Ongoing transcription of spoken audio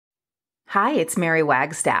Hi, it's Mary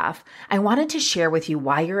Wagstaff. I wanted to share with you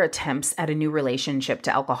why your attempts at a new relationship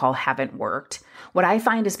to alcohol haven't worked. What I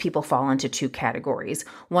find is people fall into two categories.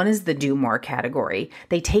 One is the do more category.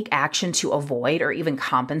 They take action to avoid or even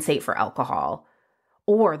compensate for alcohol.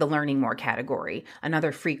 Or the learning more category,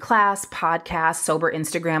 another free class, podcast, sober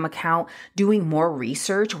Instagram account, doing more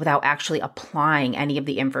research without actually applying any of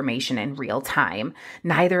the information in real time.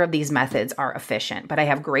 Neither of these methods are efficient, but I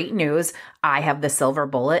have great news. I have the silver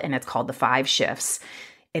bullet and it's called the 5 shifts.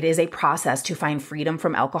 It is a process to find freedom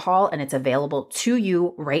from alcohol, and it's available to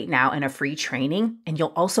you right now in a free training. And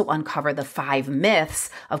you'll also uncover the 5 myths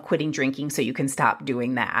of quitting drinking so you can stop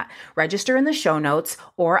doing that. Register in the show notes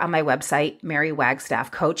or on my website,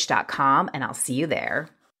 marywagstaffcoach.com, and I'll see you there.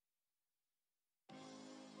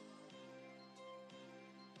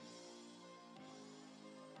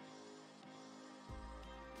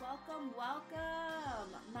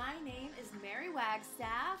 Welcome. My name is Mary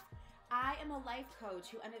Wagstaff. I am a life coach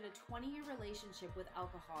who ended a 20-year relationship with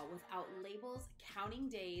alcohol without labels, counting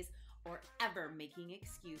days, or ever making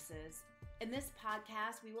excuses. In this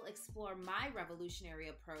podcast, we will explore my revolutionary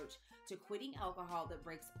approach to quitting alcohol that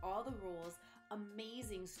breaks all the rules,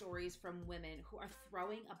 amazing stories from women who are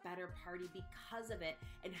throwing a better party because of it,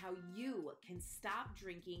 and how you can stop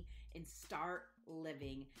drinking and start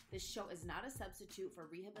living. This show is not a substitute for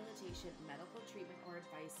rehabilitation, medical treatment, or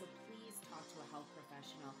advice, so please talk to a health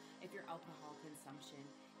professional if your alcohol consumption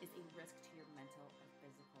is a risk to your mental or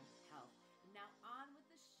physical health. Now on with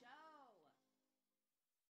the show.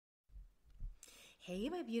 Hey,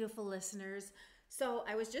 my beautiful listeners. So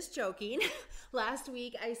I was just joking. Last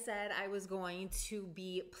week I said I was going to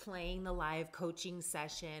be playing the live coaching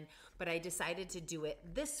session, but I decided to do it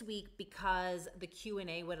this week because the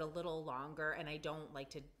Q&A went a little longer and I don't like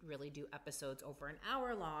to really do episodes over an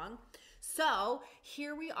hour long. So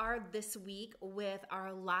here we are this week with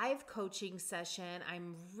our live coaching session.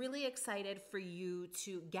 I'm really excited for you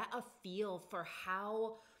to get a feel for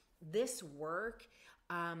how this work,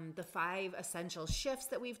 the 5 essential shifts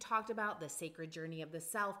that we've talked about, the sacred journey of the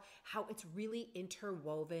self, how it's really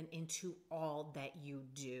interwoven into all that you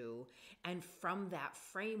do. And from that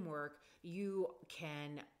framework, you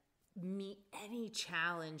can meet any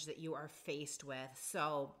challenge that you are faced with.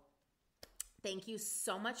 So thank you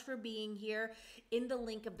so much for being here. In the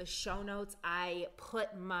link of the show notes, I put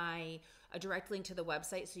a direct link to the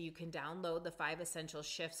website so you can download the 5 essential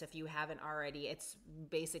shifts if you haven't already. It's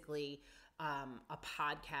basically a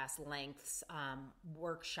podcast length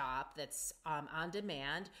workshop that's on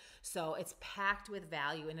demand. So it's packed with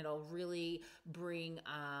value and it'll really bring,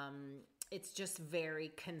 it's just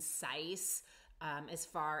very concise as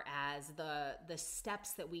far as the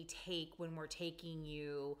steps that we take when we're taking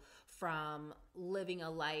you from living a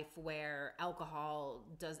life where alcohol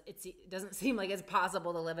doesn't seem like it's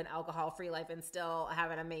possible to live an alcohol-free life and still have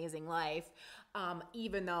an amazing life,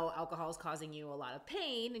 even though alcohol is causing you a lot of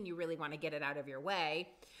pain and you really want to get it out of your way.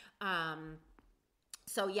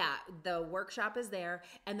 So yeah, the workshop is there.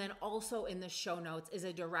 And then also in the show notes is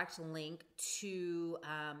a direct link to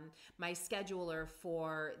my scheduler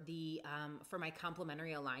for for my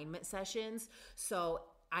complimentary alignment sessions. So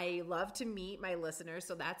I love to meet my listeners,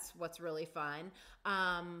 so that's what's really fun.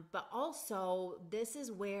 But also, this is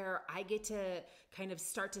where I get to kind of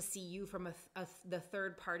start to see you from the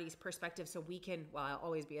third party's perspective. So we can, well, I'll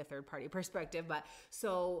always be a third party perspective, but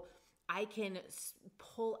so I can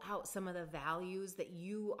pull out some of the values that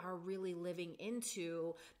you are really living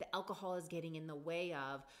into that alcohol is getting in the way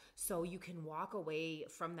of. So you can walk away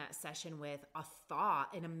from that session with a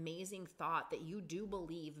thought, an amazing thought that you do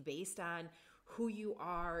believe based on who you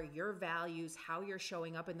are, your values, how you're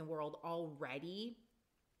showing up in the world already.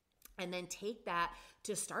 And then take that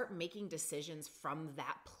to start making decisions from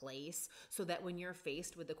that place so that when you're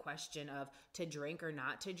faced with the question of to drink or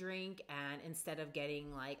not to drink, and instead of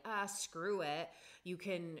getting like, screw it, you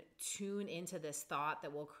can tune into this thought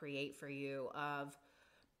that will create for you of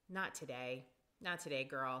not today,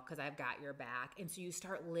 girl, because I've got your back. And so you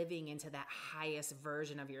start living into that highest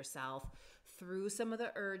version of yourself through some of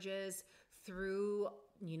the urges, through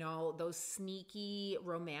those sneaky,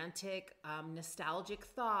 romantic, nostalgic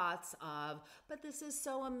thoughts of, but this is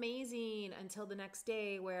so amazing, until the next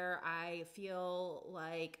day where I feel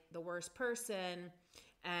like the worst person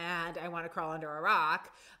and I want to crawl under a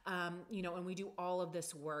rock. And we do all of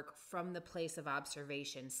this work from the place of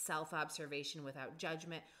observation, self-observation without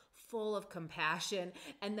judgment, full of compassion.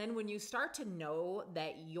 And then when you start to know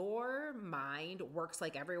that your mind works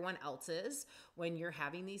like everyone else's, when you're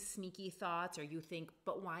having these sneaky thoughts or you think,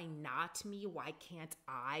 but why not me? Why can't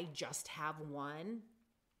I just have one?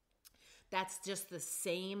 That's just the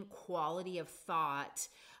same quality of thought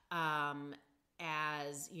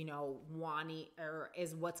as, wanting, or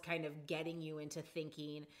is what's kind of getting you into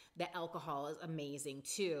thinking that alcohol is amazing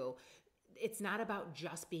too. It's not about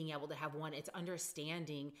just being able to have one. It's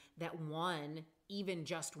understanding that one, even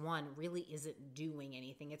just one, really isn't doing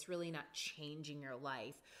anything. It's really not changing your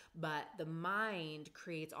life. But the mind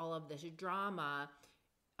creates all of this drama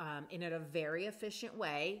in a very efficient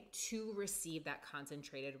way to receive that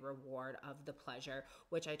concentrated reward of the pleasure,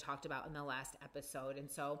 which I talked about in the last episode. And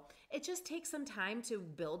so it just takes some time to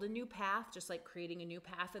build a new path, just like creating a new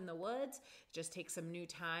path in the woods. It just takes some new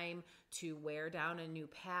time to wear down a new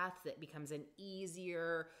path that becomes an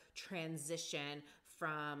easier transition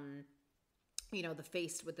from the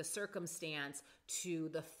faced with the circumstance to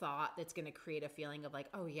the thought that's going to create a feeling of like,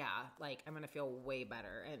 oh yeah, like I'm going to feel way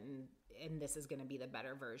better, and this is going to be the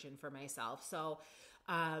better version for myself. So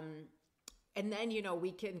and then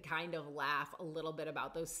we can kind of laugh a little bit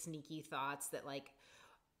about those sneaky thoughts that like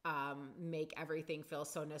make everything feel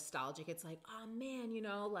so nostalgic. It's like, oh man,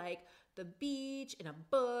 like the beach and a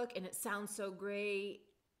book, and it sounds so great,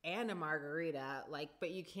 and a margarita, like,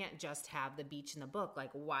 but you can't just have the beach and the book.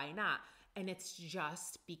 Like, why not? And it's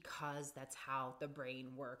just because that's how the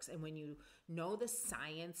brain works. And when you know the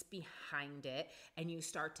science behind it and you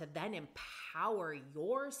start to then empower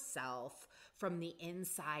yourself from the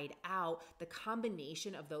inside out, the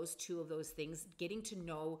combination of those two of those things, getting to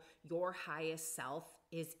know your highest self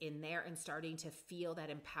is in there, and starting to feel that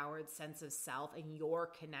empowered sense of self and your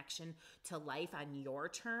connection to life on your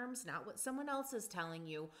terms, not what someone else is telling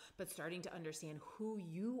you, but starting to understand who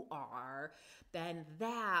you are, then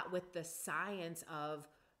that with the science of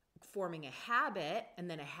forming a habit, and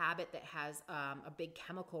then a habit that has a big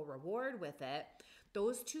chemical reward with it,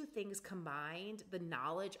 those two things combined, the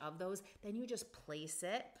knowledge of those, then you just place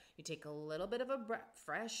it. You take a little bit of a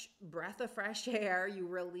breath of fresh air. You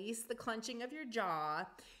release the clenching of your jaw.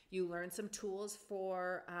 You learn some tools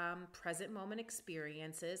for present moment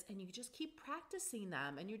experiences, and you just keep practicing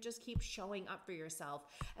them, and you just keep showing up for yourself.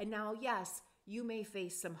 And now, yes, you may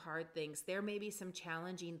face some hard things. There may be some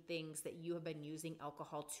challenging things that you have been using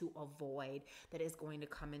alcohol to avoid that is going to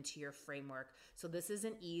come into your framework. So this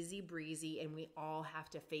isn't easy breezy, and we all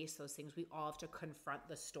have to face those things. We all have to confront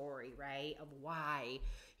the story, right? Of why,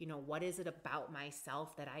 what is it about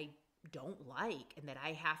myself that I don't like and that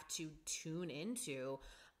I have to tune into?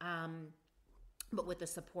 But with the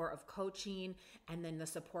support of coaching, and then the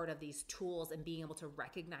support of these tools, and being able to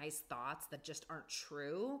recognize thoughts that just aren't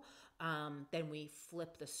true, then we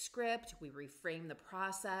flip the script, we reframe the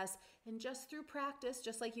process, and just through practice,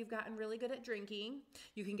 just like you've gotten really good at drinking,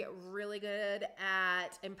 you can get really good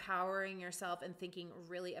at empowering yourself and thinking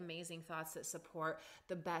really amazing thoughts that support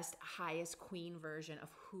the best, highest queen version of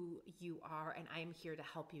who you are. And I am here to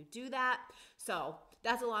help you do that. So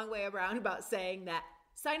that's a long way around about saying that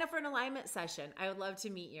sign up for an alignment session. I would love to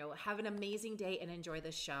meet you. Have an amazing day and enjoy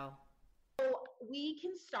this show. So we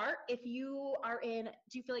can start if you are do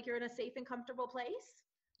you feel like you're in a safe and comfortable place?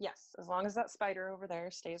 Yes, as long as that spider over there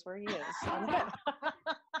stays where he is. I'm good.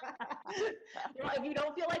 If you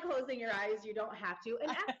don't feel like closing your eyes, you don't have to. And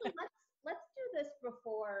actually, let's do this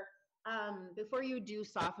before you do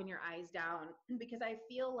soften your eyes down, because I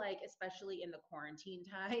feel like, especially in the quarantine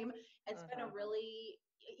time, it's been a really,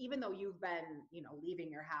 even though you've been, leaving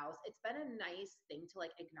your house, it's been a nice thing to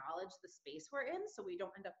like acknowledge the space we're in, so we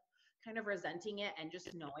don't end up kind of resenting it, and just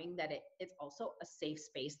knowing that it's also a safe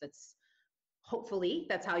space. Hopefully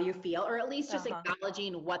that's how you feel, or at least just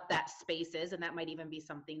acknowledging what that space is. And that might even be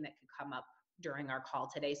something that could come up during our call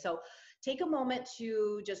today. So take a moment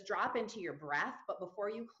to just drop into your breath, but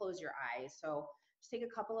before you close your eyes. So just take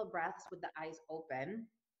a couple of breaths with the eyes open,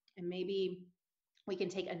 and maybe we can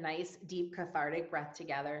take a nice deep cathartic breath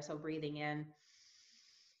together. So breathing in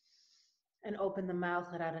and open the mouth,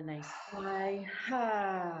 let out a nice sigh.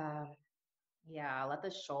 Yeah, let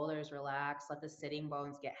the shoulders relax, let the sitting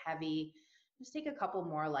bones get heavy. Just take a couple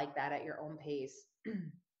more like that at your own pace.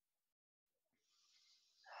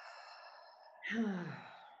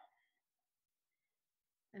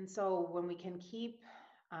 And so when we can keep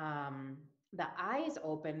the eyes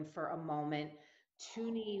open for a moment,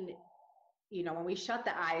 tuning, when we shut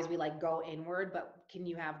the eyes, we like go inward, but can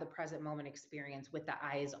you have the present moment experience with the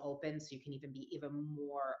eyes open, so you can even be even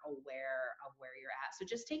more aware of where you're at? So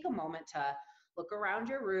just take a moment to look around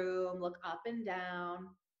your room, look up and down,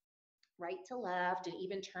 right to left, and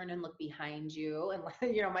even turn and look behind you. And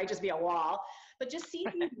it might just be a wall, but just see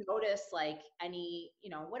if you notice like any,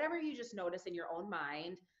 whatever you just notice in your own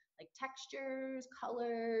mind, like textures,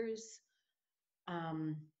 colors,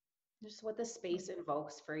 just what the space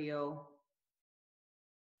invokes for you.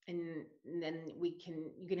 And then you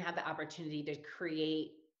can have the opportunity to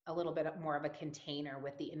create a little bit more of a container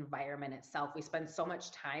with the environment itself. We spend so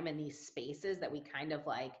much time in these spaces that we kind of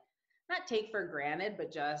like not take for granted,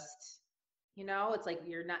 but just, it's like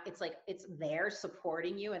you're not, it's like it's there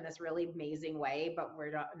supporting you in this really amazing way, but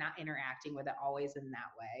we're not interacting with it always in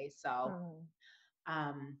that way. So,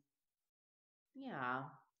 um, yeah.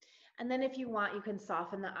 And then if you want, you can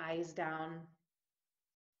soften the eyes down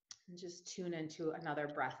and just tune into another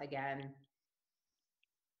breath again.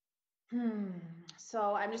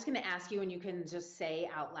 So I'm just going to ask you, and you can just say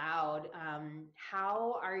out loud,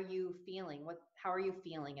 how are you feeling? How are you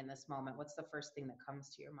feeling in this moment? What's the first thing that comes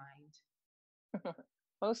to your mind?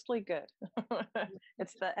 Mostly good.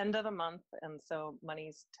 It's the end of the month, and so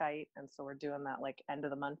money's tight, and so we're doing that like end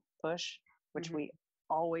of the month push, which we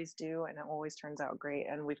always do, and it always turns out great.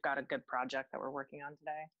 And we've got a good project that we're working on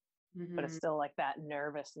today, but it's still like that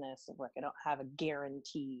nervousness of like I don't have a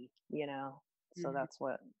guarantee, So that's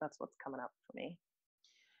what's coming up for me.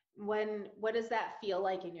 What does that feel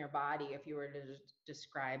like in your body if you were to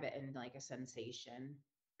describe it in like a sensation?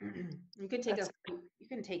 You can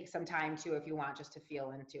take some time too if you want, just to feel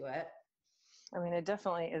into it. I mean, it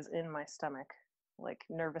definitely is in my stomach, like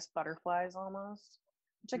nervous butterflies almost,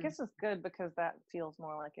 which I guess is good because that feels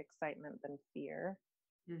more like excitement than fear.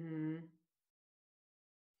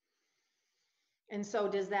 And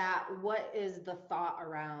so what is the thought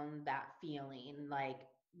around that feeling? Like,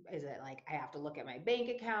 is it like I have to look at my bank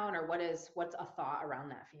account, or what's a thought around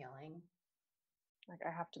that feeling? Like I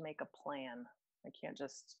have to make a plan. I can't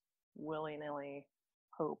just willy-nilly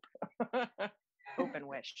hope and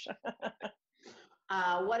wish.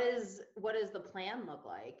 What does the plan look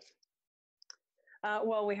like?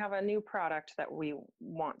 Well, we have a new product that we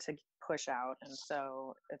want to push out. And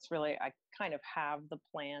so it's really, I kind of have the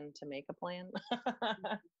plan to make a plan.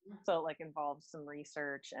 So it like involves some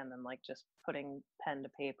research and then like just putting pen to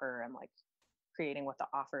paper and like creating what the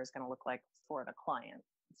offer is going to look like for the client.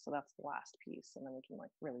 So that's the last piece. And then we can like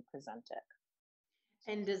really present it.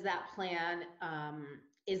 And does that plan,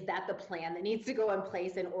 is that the plan that needs to go in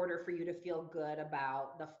place in order for you to feel good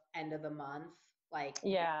about the end of the month? Like,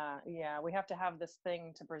 yeah, we have to have this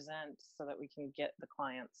thing to present so that we can get the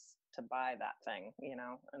clients to buy that thing,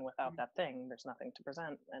 and without that thing, there's nothing to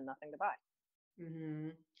present and nothing to buy.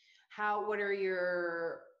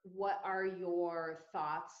 What are your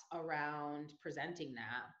thoughts around presenting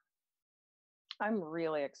that? I'm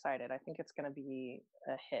really excited. I think it's going to be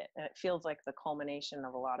a hit, and it feels like the culmination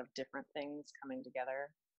of a lot of different things coming together,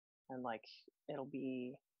 and like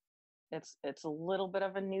it's a little bit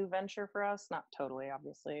of a new venture for us. Not totally,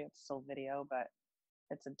 obviously, it's still video, but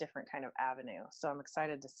it's a different kind of avenue. So I'm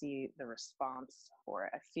excited to see the response for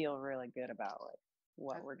it. I feel really good about like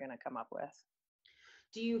what we're going to come up with.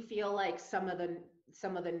 Do you feel like some of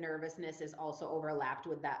the nervousness is also overlapped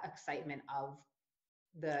with that excitement of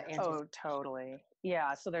the Oh, totally.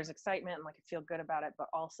 Yeah. So there's excitement and like I feel good about it, but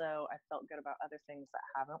also I felt good about other things that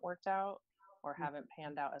haven't worked out or haven't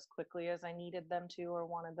panned out as quickly as I needed them to or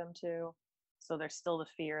wanted them to. So there's still the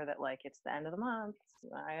fear that like it's the end of the month.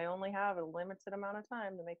 I only have a limited amount of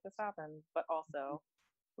time to make this happen. But also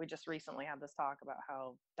we just recently had this talk about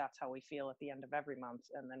how that's how we feel at the end of every month.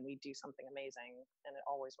 And then we do something amazing and it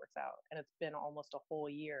always works out. And it's been almost a whole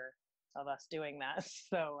year of us doing that.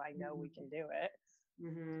 So I know we can do it.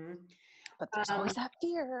 But there's always that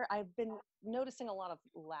fear. I've been noticing a lot of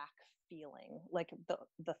lack feeling, like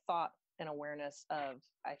the thought and awareness of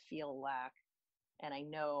I feel lack, and I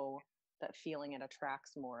know that feeling it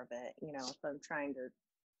attracts more of it. So I'm trying to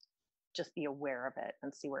just be aware of it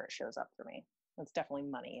and see where it shows up for me. It's definitely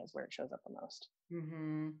money is where it shows up the most.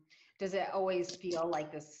 Does it always feel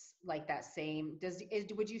like this, like that same?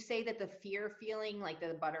 Would you say that the fear feeling, like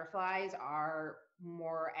the butterflies, are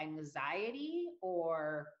more anxiety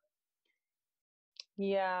or?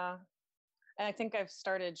 Yeah. And I think I've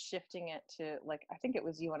started shifting it to like, I think it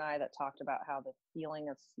was you and I that talked about how the feeling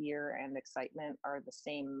of fear and excitement are the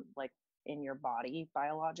same, like in your body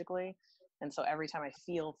biologically. And so every time I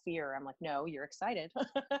feel fear, I'm like, no, you're excited.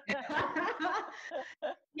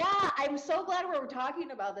 Yeah, I'm so glad we're talking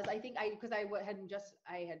about this. I think because I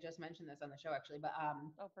had just mentioned this on the show actually, but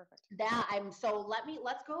oh, perfect.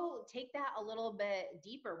 Let's go take that a little bit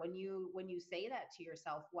deeper. When you say that to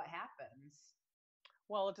yourself, what happens?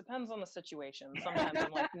 Well, it depends on the situation. Sometimes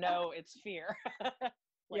I'm like, no, it's fear.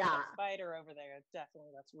 Like that spider over there,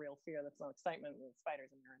 definitely that's real fear. That's no excitement. The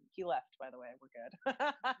spider's in there. He left, by the way. We're good.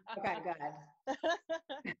 Okay, good.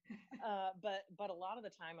 But a lot of the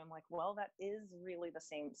time I'm like, well, that is really the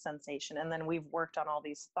same sensation. And then we've worked on all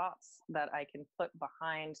these thoughts that I can put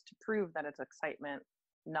behind to prove that it's excitement,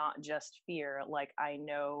 not just fear. Like I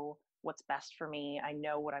know what's best for me. I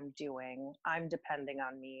know what I'm doing. I'm depending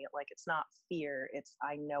on me. Like, it's not fear. It's,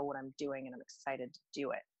 I know what I'm doing and I'm excited to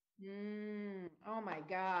do it. Oh my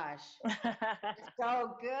gosh. It's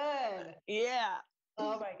so good. Yeah.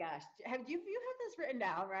 Oh my gosh. You have this written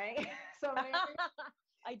down, right? Somewhere?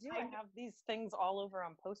 I do. I have these things all over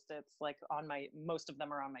on Post-its, like on most of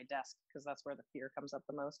them are on my desk because that's where the fear comes up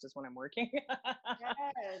the most is when I'm working.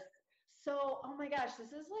 Yes. So, oh my gosh,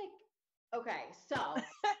 this is like, okay, so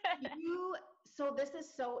this is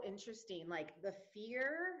so interesting. Like the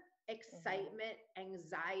fear, excitement,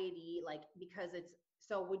 anxiety, like because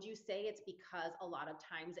so would you say it's because a lot of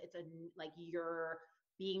times it's like you're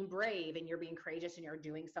being brave and you're being courageous and you're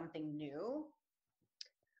doing something new?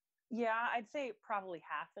 Yeah, I'd say probably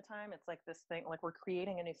half the time it's like this thing, like we're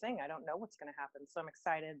creating a new thing. I don't know what's going to happen. So I'm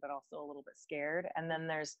excited, but also a little bit scared. And then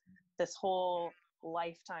there's this whole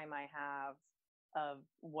lifetime I have of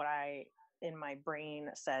what in my brain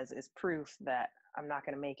says is proof that I'm not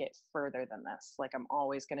going to make it further than this. Like I'm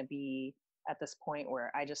always going to be at this point where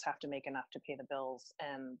I just have to make enough to pay the bills.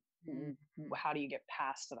 And how do you get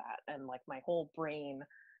past that? And like my whole brain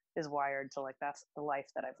is wired to like, that's the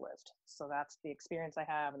life that I've lived. So that's the experience I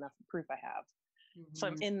have. And that's the proof I have. So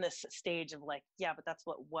I'm in this stage of like, yeah, but that's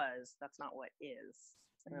what was, that's not what is.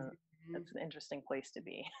 It's an interesting place to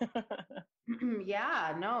be.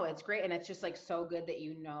 Yeah, no, it's great. And it's just like so good that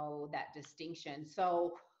you know that distinction.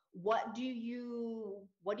 So what do you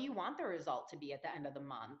want the result to be at the end of the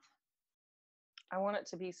month? I want it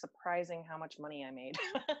to be surprising how much money I made.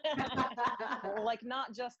 Like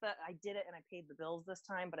not just that I did it and I paid the bills this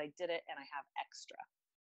time, but I did it and I have extra.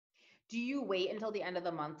 Do you wait until the end of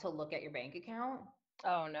the month to look at your bank account?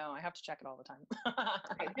 Oh no, I have to check it all the time.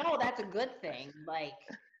 Okay, no, that's a good thing. Like,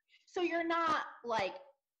 so you're not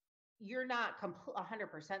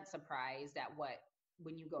 100% surprised at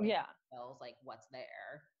when you go to pay bills, like what's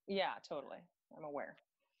there. Yeah, totally. I'm aware.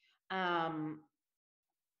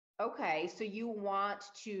 Okay,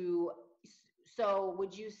 so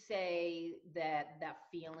would you say that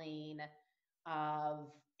feeling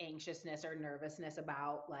of anxiousness or nervousness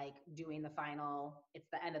about like doing the final, it's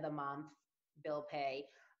the end of the month, bill pay,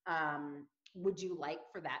 would you like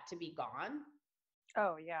for that to be gone?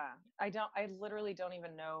 Oh yeah. I literally don't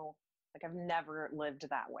even know, like I've never lived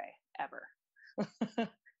that way ever.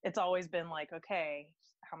 It's always been like, okay,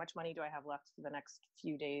 how much money do I have left for the next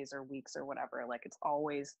few days or weeks or whatever? Like it's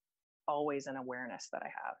always an awareness that I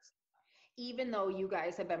have. Even though you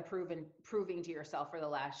guys have been proving to yourself for the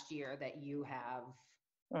last year that you have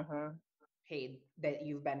paid, that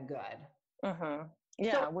you've been good.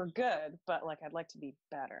 Yeah, So, we're good, but like I'd like to be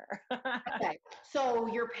better. Okay, so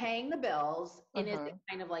you're paying the bills, and is it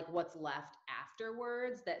kind of like what's left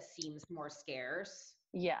afterwards that seems more scarce?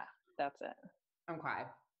 Yeah, that's it. Okay.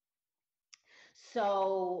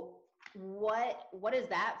 So what is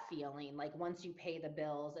that feeling like once you pay the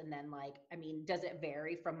bills, and then like, I mean, does it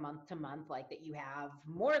vary from month to month, like that you have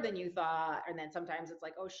more than you thought, and then sometimes it's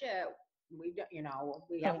like, oh shit, we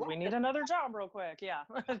we need another job real quick. Yeah,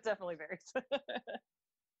 it definitely varies.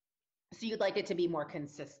 So you'd like it to be more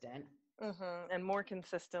consistent. And more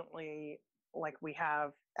consistently, like we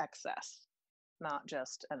have excess, not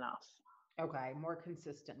just enough. Okay, more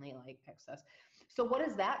consistently like excess. So what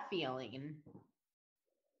is that feeling?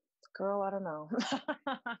 Girl, I don't know.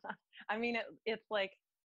 I mean, it's like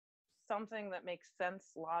something that makes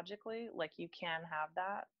sense logically, like you can have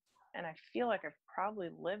that. And I feel like I've probably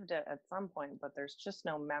lived it at some point, but there's just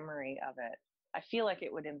no memory of it. I feel like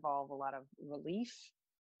it would involve a lot of relief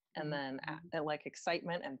and then like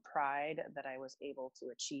excitement and pride that I was able to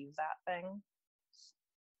achieve that thing.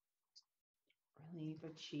 Relief,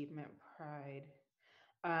 achievement, pride,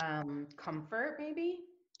 comfort, maybe.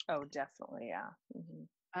 Oh, definitely, yeah.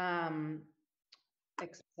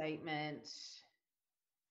 Excitement.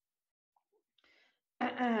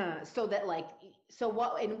 So that like, so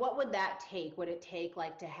what would that take? Would it take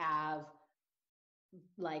like to have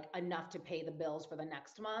like enough to pay the bills for the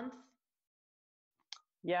next month?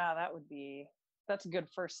 Yeah, that's a good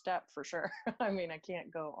first step for sure. I mean, I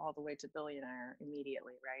can't go all the way to billionaire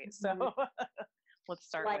immediately, right? So let's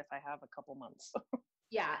start with I have a couple months.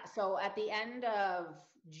 Yeah. So at the end of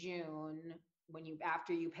June,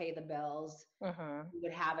 after you pay the bills, you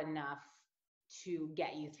would have enough to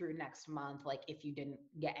get you through next month, like if you didn't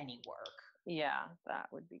get any work. Yeah,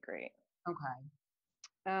 that would be great. Okay.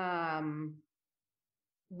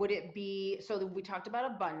 Would it be, so we talked about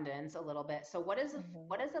abundance a little bit. So what does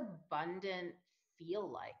abundant feel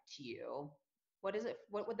like to you? What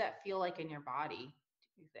would that feel like in your body,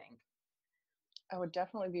 do you think? I would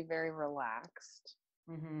definitely be very relaxed.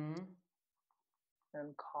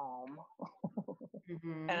 and calm.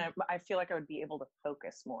 Mm-hmm. And I feel like I would be able to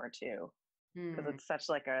focus more too, because it's such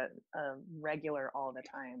like a regular all the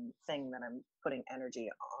time thing that I'm putting energy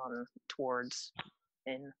on towards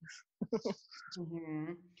in.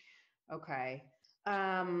 Mm-hmm. Okay.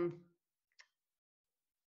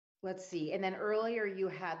 Let's see. And then earlier you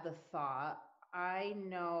had the thought, I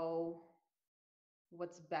know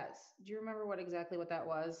what's best. Do you remember exactly what that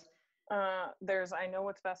was? There's I know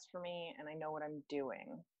what's best for me and I know what I'm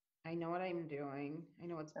doing. I know what I'm doing. I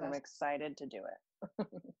know what's And I'm best. excited to do it.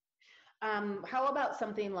 How about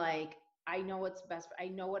something like, I know what's best. I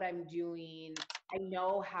know what I'm doing. I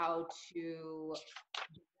know how to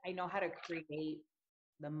create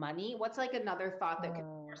the money. What's like another thought that could be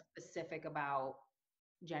more specific about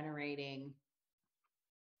generating?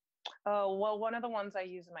 Oh, well, one of the ones I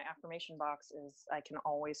use in my affirmation box is I can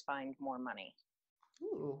always find more money.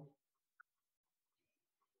 Ooh.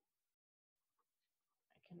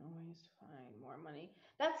 I can always find more money.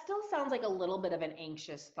 That still sounds like a little bit of an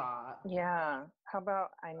anxious thought. Yeah. How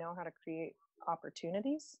about I know how to create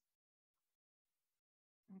opportunities?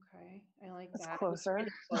 Okay, I like That's that. closer. Isn't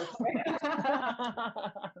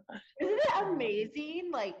it amazing?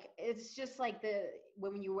 Like, it's just like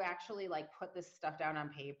when you actually like put this stuff down on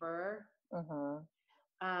paper.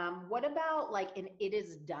 What about like an it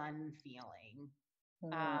is done feeling?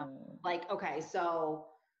 Like, okay, so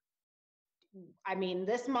I mean,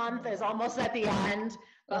 this month is almost at the end,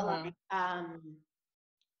 but like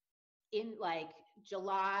in like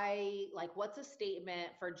July, like what's a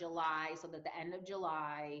statement for July so that at the end of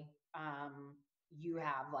July, you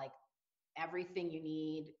have like everything you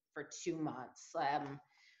need for 2 months. Okay,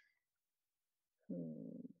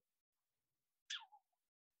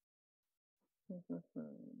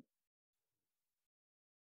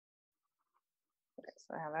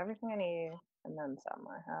 so I have everything I need and then some.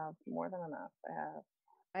 I have more than enough.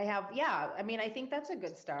 Yeah, I mean, I think that's a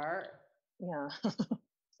good start. Yeah.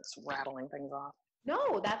 Just rattling things off.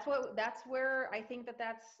 No, that's where I think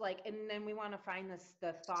that's like, and then we want to find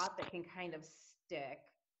the thought that can kind of that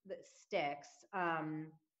sticks.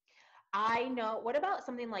 I know, what about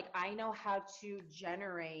something like, I know how to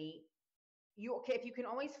generate okay, if you can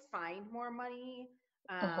always find more money,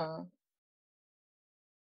 I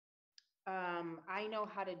know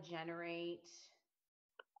how to generate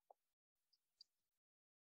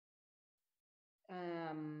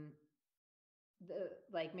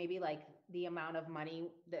maybe like the amount of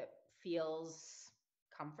money that feels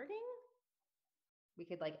comforting. We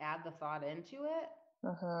could like add the thought into it.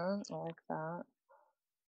 I like that.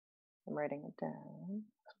 I'm writing it down.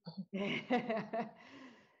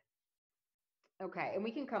 Okay, and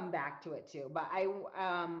we can come back to it too, but I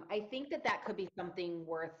think that could be something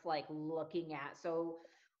worth like looking at. So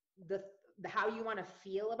the how you want to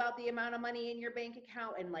feel about the amount of money in your bank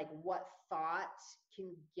account, and like what thought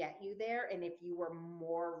can get you there, and if you were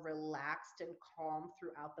more relaxed and calm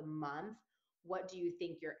throughout the month, what do you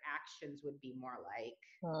think your actions would be more like?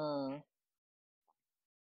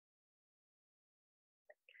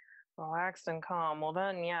 Relaxed and calm. Well,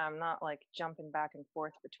 then, yeah, I'm not like jumping back and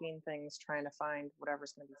forth between things trying to find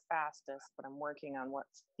whatever's going to be fastest, but I'm working on what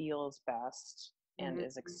feels best and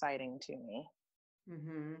is exciting to me.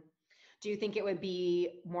 Do you think it would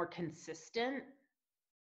be more consistent?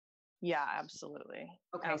 Yeah, absolutely.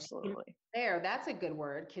 Okay, absolutely. So that's a good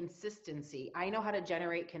word, consistency. I know how to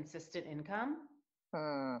generate consistent income.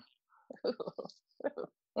 Yeah,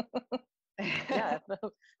 I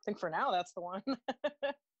think for now that's the one.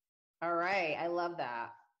 All right, I love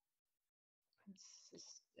that.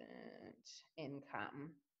 Consistent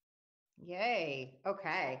income. Yay.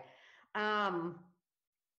 Okay.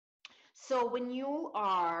 So when you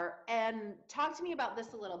are, and talk to me about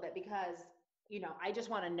this a little bit, because I just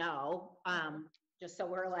want to know, just so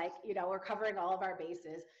we're like, we're covering all of our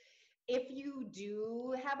bases. If you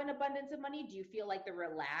do have an abundance of money, do you feel like the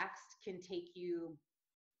relaxed can take you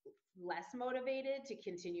less motivated to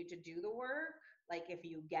continue to do the work? Like if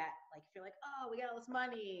you get like, if you're like, oh, we got all this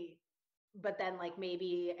money, but then like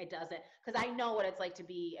maybe it doesn't, because I know what it's like to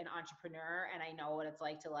be an entrepreneur, and I know what it's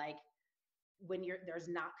like to like when there's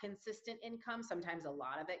not consistent income, sometimes a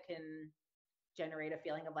lot of it can generate a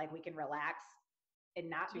feeling of like we can relax and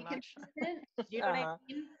not be consistent. Do you know what I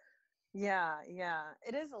mean? Yeah,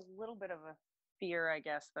 it is a little bit of a fear, I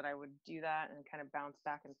guess, that I would do that and kind of bounce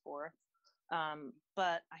back and forth.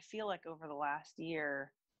 But I feel like over the last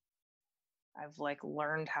year, I've like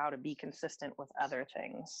learned how to be consistent with other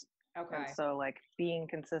things. Okay. And so like being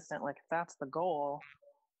consistent, like if that's the goal,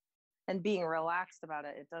 and being relaxed about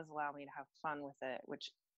it, it does allow me to have fun with it,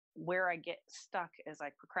 which where I get stuck is I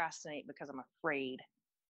procrastinate because I'm afraid.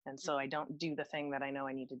 And so I don't do the thing that I know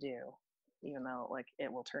I need to do, even though like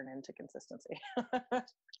it will turn into consistency.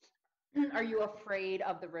 Are you afraid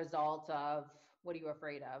of the results of, what are you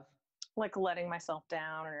afraid of? Like letting myself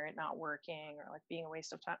down, or it not working, or like being a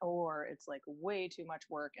waste of time, or it's like way too much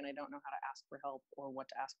work and I don't know how to ask for help or what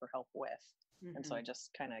to ask for help with. And so I just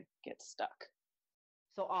kind of get stuck.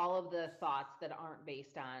 So all of the thoughts that aren't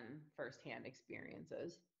based on firsthand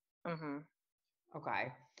experiences.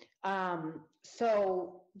 Okay.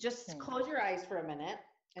 So just close your eyes for a minute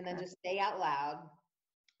and then just say out loud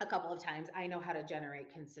a couple of times, I know how to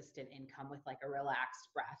generate consistent income with like a relaxed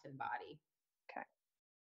breath and body. Okay.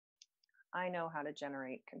 I know how to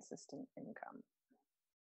generate consistent income.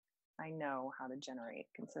 I know how to generate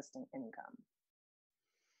consistent income.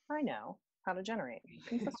 I know how to generate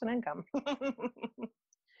consistent income.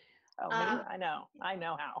 I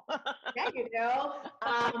know how. Yeah, you know.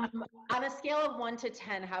 On a scale of 1 to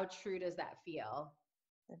 10, how true does that feel?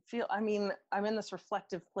 I'm in this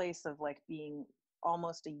reflective place of like being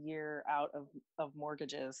almost a year out of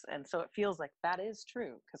mortgages. And so it feels like that is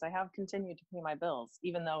true, because I have continued to pay my bills,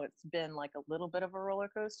 even though it's been like a little bit of a roller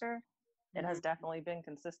coaster. It has definitely been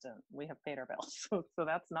consistent. We have paid our bills. So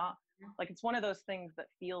that's not like, it's one of those things that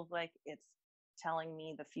feels like it's telling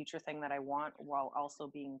me the future thing that I want while also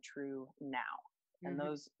being true now. And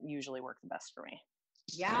those usually work the best for me.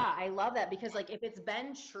 Yeah, I love that, because like if it's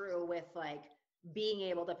been true with like being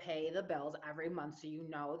able to pay the bills every month, so you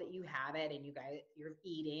know that you have it and you're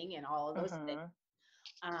eating and all of those things,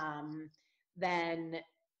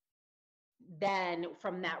 then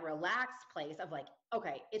from that relaxed place of like,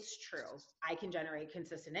 okay, it's true, I can generate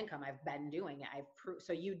consistent income, I've been doing it,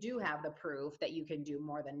 so you do have the proof that you can do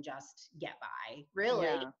more than just get by,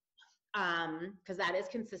 really. Because that is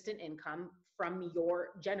consistent income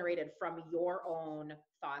generated from your own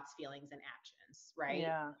thoughts, feelings, and actions, right?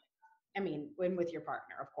 Yeah. I mean, when with your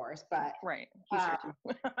partner, of course, but right. He's here too.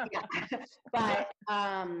 yeah. But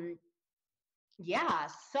yeah.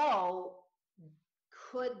 So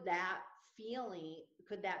could that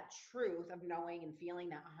truth of knowing and feeling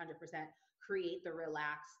that 100% create the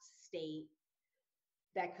relaxed state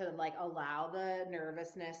that could like allow the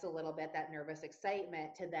nervousness a little bit, that nervous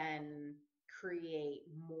excitement, to then create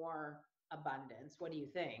more abundance? What do you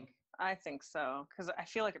think? I think so, because I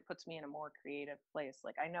feel like it puts me in a more creative place.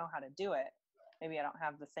 Like I know how to do it. Maybe I don't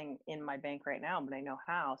have the thing in my bank right now, but I know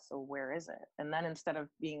how. So where is it? And then instead of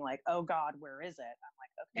being like, oh God, where is it? I'm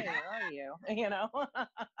like, okay, where are you? You know?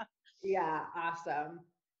 Yeah. Awesome.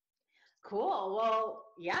 Cool.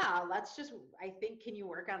 Well, yeah, I think, can you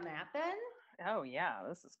work on that then? Oh yeah,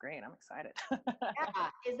 this is great. I'm excited. Yeah.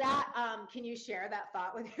 Is that, can you share that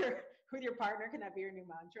thought with your partner? Can that be your new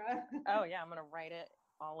mantra? Oh yeah. I'm going to write it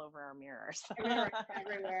all over our mirrors.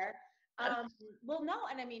 Everywhere. Well, no,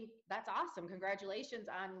 and I mean, that's awesome. Congratulations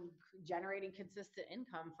on generating consistent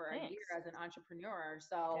income for a year as an entrepreneur.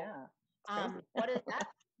 So, yeah, what is that?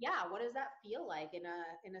 Yeah, what does that feel like in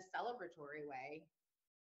a celebratory way?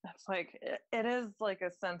 That's like, it is like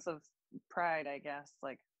a sense of pride, I guess,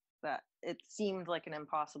 like that it seemed like an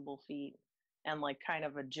impossible feat and like kind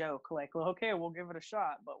of a joke, like, well, okay, we'll give it a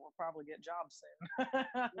shot, but we'll probably get jobs soon.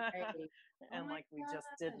 Right. And like, we just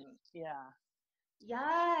didn't. Yeah.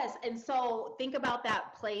 Yes. And so think about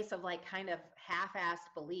that place of like kind of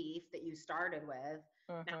half-assed belief that you started with.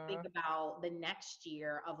 Now think about the next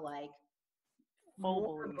year of like full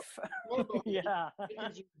more belief. full belief, Yeah.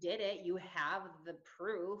 because you did it. You have the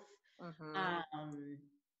proof.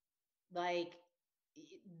 Like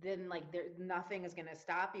then like nothing is going to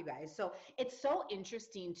stop you guys. So it's so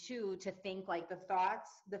interesting too to think like the thoughts,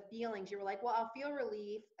 the feelings, you were like, well, I'll feel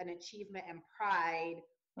relief and achievement and pride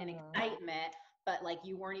and excitement, but like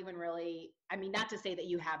you weren't even really, I mean, not to say that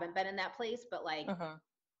you haven't been in that place, but like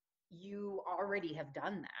you already have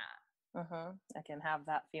done that. I can have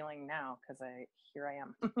that feeling now because here I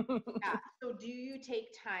am. Yeah. So do you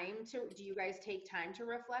guys take time to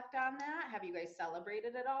reflect on that? Have you guys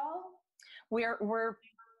celebrated it all? We're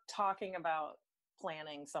talking about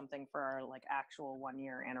planning something for our like actual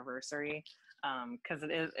 1-year anniversary, because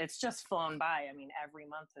it's just flown by. I mean, every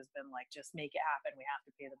month has been like, just make it happen, we have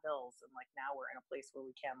to pay the bills, and like now we're in a place where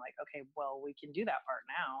we can like, okay, well, we can do that part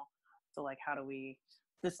now. So like,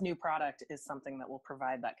 this new product is something that will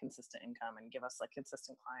provide that consistent income and give us like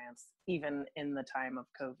consistent clients, even in the time of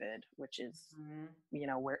COVID, which is, you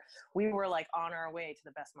know, where we were like on our way to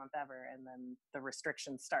the best month ever. And then the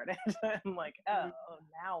restrictions started. I'm like, oh,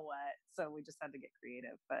 now what? So we just had to get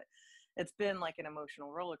creative, but it's been like an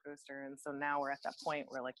emotional roller coaster. And so now we're at that point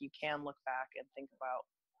where like, you can look back and think about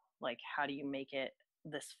like, how do you make it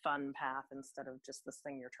this fun path instead of just this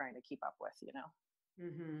thing you're trying to keep up with, you know?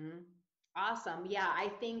 Awesome. Yeah, I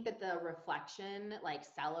think that the reflection, like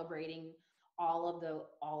celebrating all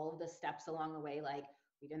of the steps along the way, like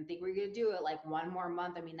we didn't think we were gonna do it, like one more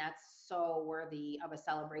month. I mean, that's so worthy of a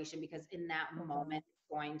celebration because in that Mm-hmm. moment, it's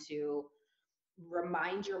going to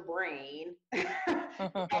remind your brain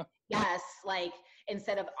Mm-hmm. yes, like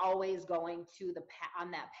instead of always going to on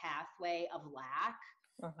that pathway of lack,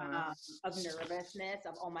 um, of nervousness,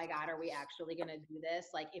 of oh my god, are we actually going to do this?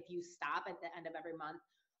 Like if you stop at the end of every month,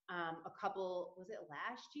 a couple, was it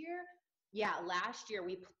last year? Yeah, last year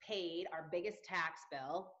we paid our biggest tax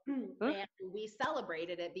bill and we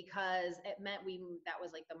celebrated it because it meant we that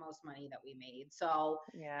was like the most money that we made. So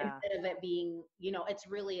Yeah. instead of it being, it's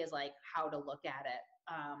really is like how to look at it.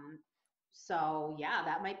 So yeah,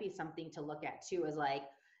 that might be something to look at too, is like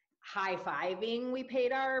high fiving we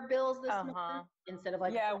paid our bills this Uh-huh. month instead of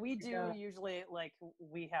like, Yeah, oh we my do God. usually, like,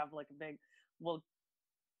 we have like a big, well,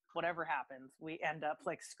 whatever happens, we end up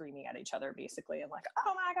like screaming at each other basically and like,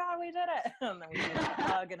 oh my God, we did it. And then we do like a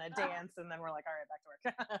hug and a dance and then we're like, all right, back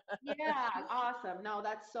to work. Yeah, awesome. No,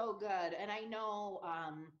 that's so good. And I know,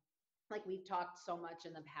 like we've talked so much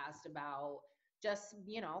in the past about just,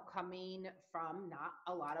 coming from not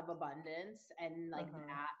a lot of abundance and like Mm-hmm.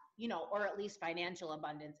 that, or at least financial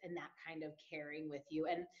abundance and that kind of carrying with you.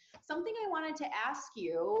 And something I wanted to ask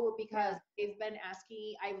you, because Yeah. I've been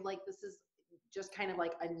asking, I've like, this is just kind of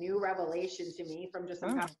like a new revelation to me from just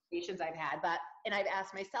some Mm. conversations I've had, and I've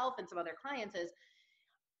asked myself and some other clients is,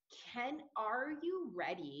 are you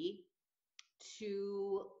ready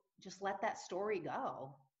to just let that story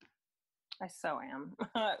go? I so am.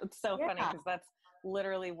 It's so funny Yeah. because that's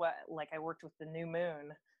literally what, like, I worked with the new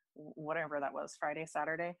moon, whatever that was, Friday,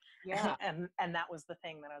 Saturday. Yeah. And that was the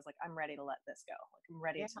thing that I was like, I'm ready to let this go. Like, I'm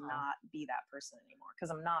ready Yeah. to not be that person anymore because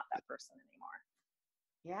I'm not that person anymore.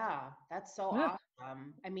 Yeah. That's so Yeah.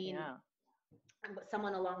 awesome. I mean, Yeah.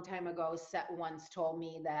 someone a long time ago once told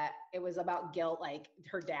me that it was about guilt. Like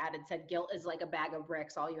her dad had said, guilt is like a bag of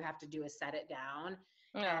bricks. All you have to do is set it down.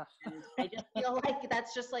 Yeah. And I just feel like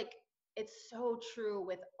that's just like, it's so true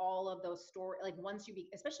with all of those stories. Like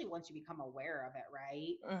especially once you become aware of it,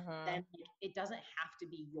 right? Then Mm-hmm. like, it doesn't have to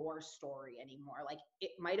be your story anymore. Like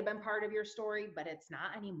it might have been part of your story, but it's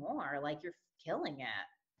not anymore. Like you're killing it.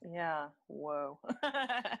 Yeah. Whoa.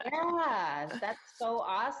 Yes, that's so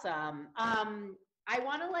awesome.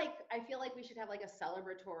 I feel like we should have like a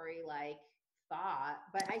celebratory like thought,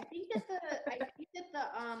 but I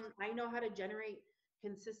know how to generate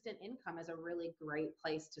consistent income is a really great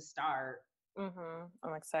place to start. Mm-hmm.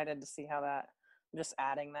 I'm excited to see how that, just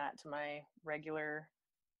adding that to my regular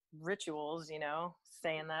rituals,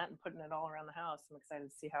 saying that and putting it all around the house. I'm excited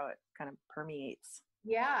to see how it kind of permeates.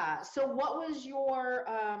 Yeah. So what was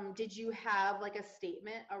did you have like a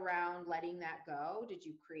statement around letting that go? Did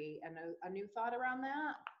you create a new thought around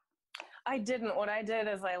that? I didn't. What I did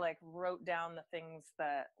is I like wrote down the things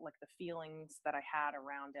that, like, the feelings that I had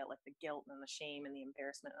around it, like the guilt and the shame and the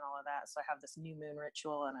embarrassment and all of that. So I have this new moon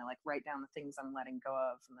ritual and I like write down the things I'm letting go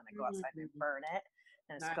of and then I go outside and I Mhm. burn it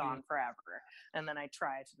and it's Nice. gone forever. And then I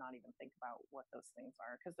try to not even think about what those things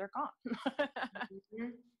are because they're gone.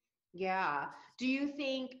 Mhm. Yeah. Do you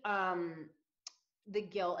think the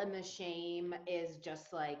guilt and the shame is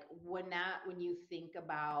just like when you think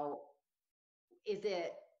about, is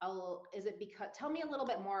it is it because, tell me a little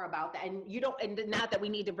bit more about that, and you don't, and not that we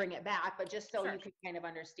need to bring it back, but just so Sure. you can kind of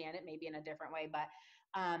understand it maybe in a different way, but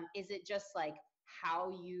is it just like how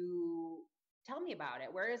you, tell me about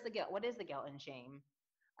it, where is the guilt, what is the guilt and shame?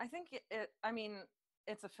 I think I mean,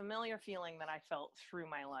 it's a familiar feeling that I felt through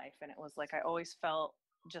my life. And it was like, I always felt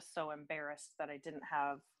just so embarrassed that I didn't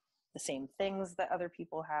have the same things that other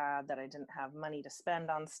people had, that I didn't have money to spend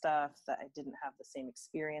on stuff, that I didn't have the same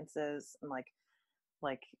experiences. And like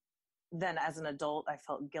then as an adult, I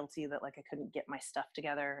felt guilty that like I couldn't get my stuff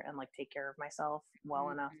together and like take care of myself well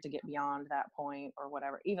enough to get beyond that point or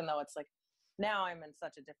whatever, even though it's like, now I'm in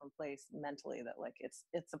such a different place mentally that like it's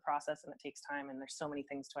a process and it takes time and there's so many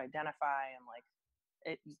things to identify and like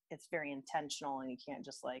it's very intentional and you can't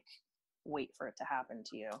just like wait for it to happen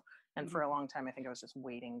to you. And for a long time I think I was just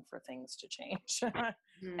waiting for things to change.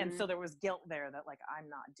 And Mhm. so there was guilt there that like I'm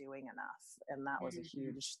not doing enough, and that was a Mhm.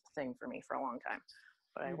 huge thing for me for a long time,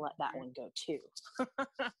 but I Mhm. let that one go too.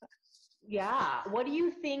 Yeah. What do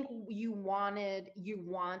you think you want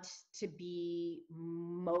to be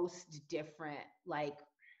most different, like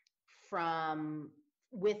from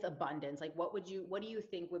with abundance? Like what do you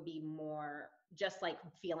think would be more just like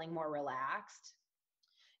feeling more relaxed?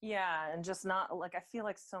 Yeah, and just not like, I feel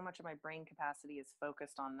like so much of my brain capacity is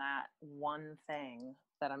focused on that one thing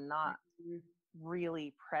that I'm not Mhm.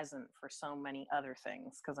 really present for so many other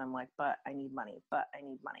things, because I'm like, but I need money, but I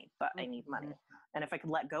need money, but I need money. And if I could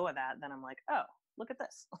let go of that, then I'm like, oh, look at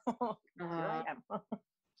this. Here I am.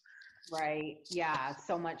 Right. Yeah.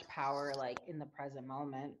 So much power, like in the present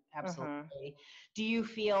moment. Absolutely. Do you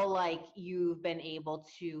feel like you've been able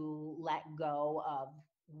to let go of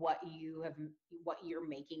what you're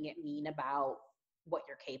making it mean about what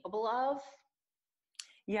you're capable of?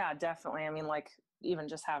 Yeah, definitely. I mean, like, even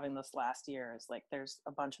just having this last year is like, there's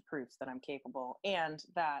a bunch of proof that I'm capable, and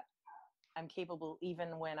that I'm capable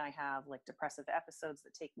even when I have like depressive episodes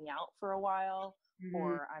that take me out for a while,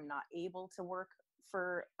 or I'm not able to work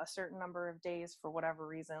for a certain number of days for whatever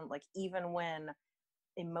reason. Like, even when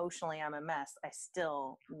emotionally I'm a mess, I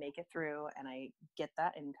still make it through, and I get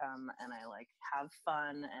that income, and I like have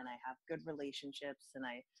fun, and I have good relationships, and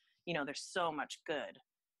I, there's so much good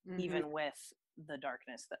even with the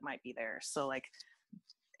darkness that might be there. So like,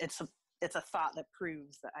 it's a thought that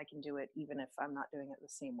proves that I can do it even if I'm not doing it the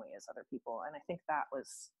same way as other people. And I think that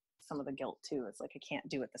was some of the guilt too. It's like, I can't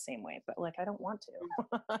do it the same way, but like, I don't want to.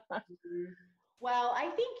 Well, I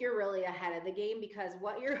think you're really ahead of the game, because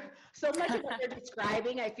so much of what you're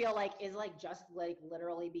describing, I feel like, is like just like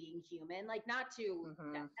literally being human. Like, not to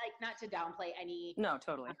downplay any, no,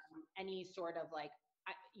 totally, any sort of like,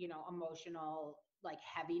 emotional like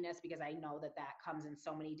heaviness, because I know that comes in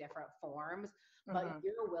so many different forms, but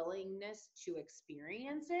your willingness to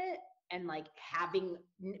experience it, and like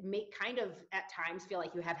make kind of at times feel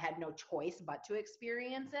like you have had no choice but to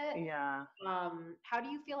experience it. Yeah. How do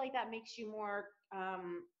you feel like that makes you more,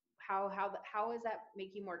 how does that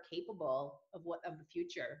make you more capable of the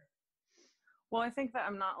future? Well, I think that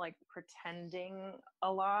I'm not like pretending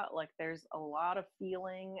a lot. Like, there's a lot of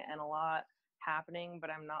feeling and a lot happening,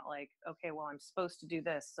 but I'm not like, okay, well, I'm supposed to do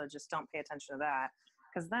this, so just don't pay attention to that,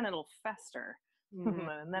 because then it'll fester.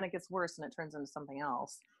 And then it gets worse and it turns into something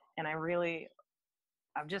else. And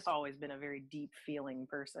I've just always been a very deep feeling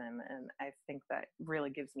person, and I think that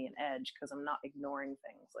really gives me an edge, because I'm not ignoring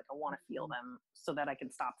things. Like, I want to feel them so that I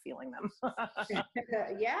can stop feeling them.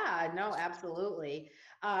 Yeah, no, absolutely.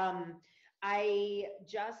 I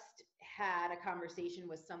just had a conversation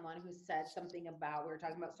with someone who said something about, we were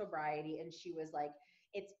talking about sobriety, and she was like,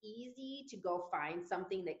 it's easy to go find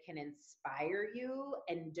something that can inspire you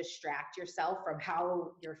and distract yourself from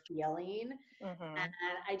how you're feeling. And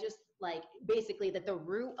I just like, basically, that the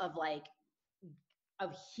root of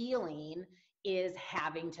healing is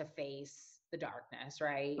having to face the darkness,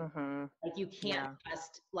 right? Like, you can't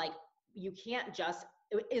just,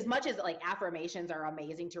 as much as like affirmations are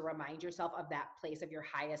amazing to remind yourself of that place of your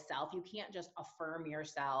highest self, you can't just affirm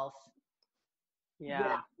yourself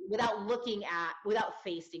without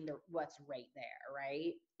facing what's right there,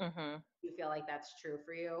 right? You feel like that's true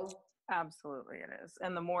for you? Absolutely, it is.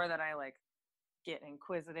 And the more that I like get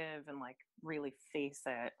inquisitive and like really face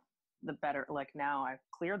it, the better. Like, now I've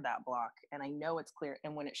cleared that block and I know it's clear,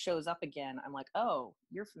 and when it shows up again, I'm like, oh,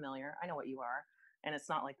 you're familiar, I know what you are. And it's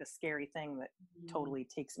not like the scary thing that totally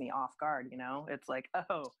takes me off guard, It's like,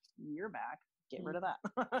 oh, you're back, get rid of that.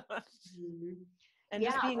 And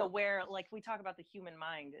just being aware, like, we talk about the human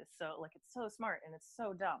mind is so like, it's so smart and it's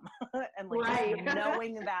so dumb. And like, just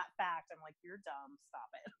knowing that fact, I'm like, you're dumb, stop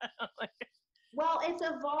it. Like, well, it's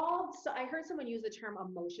evolved. So I heard someone use the term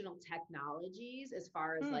emotional technologies as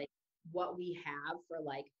far as like what we have for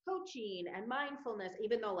like coaching and mindfulness,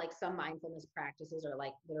 even though like some mindfulness practices are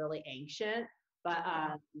like literally ancient, but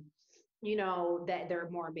that they're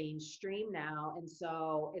more mainstream now. And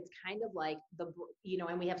so it's kind of like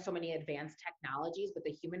and we have so many advanced technologies, but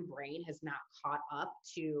the human brain has not caught up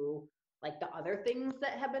to like the other things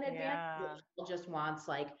that have been advanced. It just wants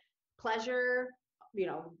like pleasure,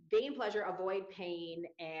 gain pleasure, avoid pain,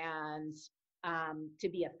 and to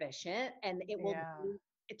be efficient, and it will do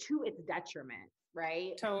to its detriment,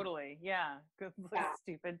 right? Totally. Yeah. Good.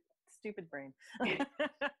 Stupid brain.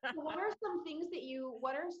 What are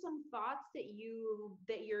some thoughts that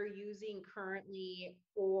you're using currently,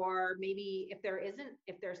 or maybe if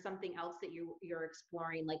there's something else that you're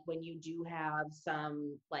exploring, like when you do have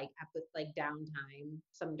some like downtime,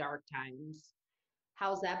 some dark times,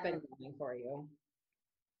 how's that been going for you?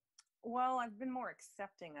 Well, I've been more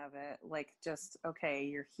accepting of it. Like, just, okay,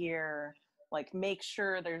 you're here, like, make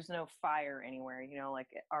sure there's no fire anywhere, like,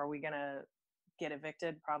 are we gonna get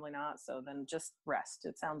evicted? Probably not. So then just rest.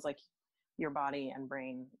 It sounds like your body and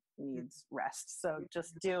brain needs rest. So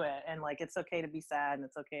just do it. And like, it's okay to be sad, and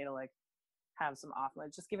it's okay to like have some off.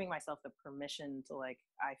 Just giving myself the permission to like,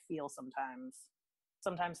 I feel sometimes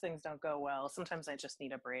things don't go well. Sometimes I just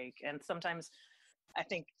need a break. And sometimes I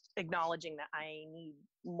think acknowledging that I need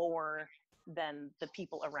more than the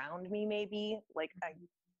people around me. Maybe like I've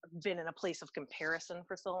been in a place of comparison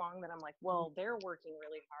for so long that I'm like, well, they're working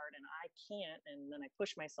really hard and I can't. And then I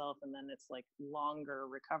push myself, and then it's like longer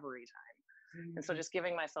recovery time. And so just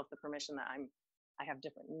giving myself the permission that I have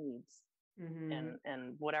different needs,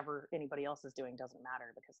 and whatever anybody else is doing doesn't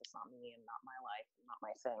matter, because it's not me and not my life and not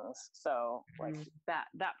my things. So like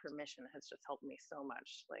that permission has just helped me so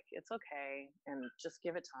much. Like, it's okay, and just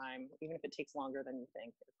give it time. Even if it takes longer than you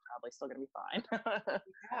think, it's probably still going to be fine.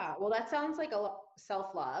 Yeah. Well, that sounds like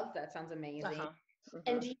self-love. That sounds amazing.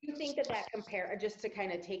 And do you think that just to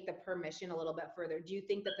kind of take the permission a little bit further, do you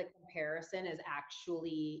think that the comparison is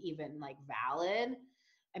actually even like valid?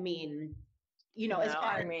 I mean, you know, as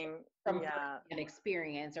far as from an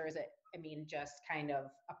experience, or is it, I mean, just kind of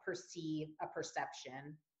a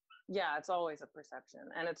perception? Yeah, it's always a perception.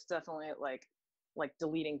 And it's definitely like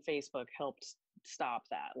deleting Facebook helped stop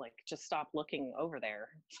that. Like, just stop looking over there.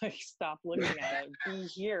 Like, stop looking at it. Be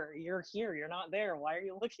here. You're here. You're not there. Why are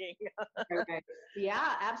you looking? Okay.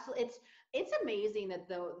 Yeah, absolutely. It's amazing that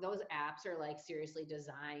those apps are like seriously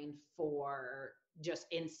designed for just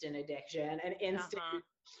instant addiction and instant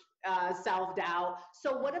self-doubt.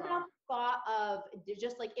 So what about the thought of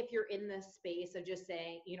just like, if you're in this space of just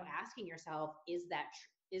saying, you know, asking yourself, is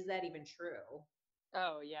that even true?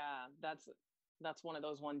 Oh yeah, that's one of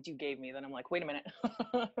those ones you gave me. Then I'm like, wait a minute,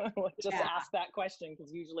 just ask that question,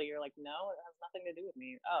 because usually you're like, no, it has nothing to do with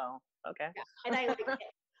me. Oh, okay. Yeah. And I like,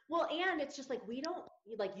 well, and it's just like,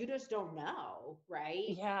 you just don't know, right?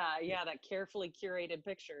 Yeah, that carefully curated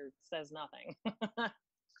picture says nothing.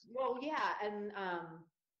 Well, yeah, and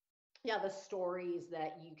the stories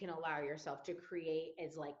that you can allow yourself to create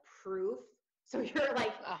is like proof. So you're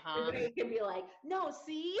like, you can be like, no,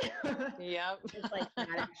 see? Yep. It's like not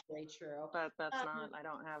actually true. But that's not, I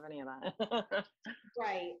don't have any of that.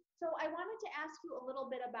 Right. So I wanted to ask you a little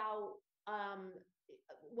bit about,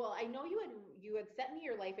 well, I know you had sent me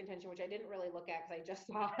your life intention, which I didn't really look at because I just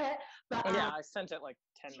saw it. But, yeah, I sent it like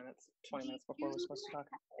 10 minutes, 20 minutes before we were supposed to talk.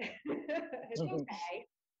 It's okay.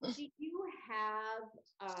 Do you have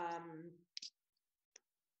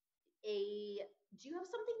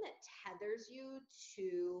something that tethers you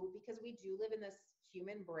to, because we do live in this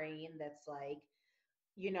human brain that's like,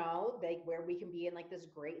 you know, like where we can be in like this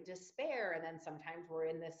great despair, and then sometimes we're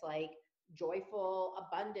in this like joyful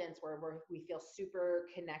abundance where we feel super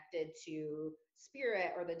connected to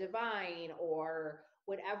spirit or the divine or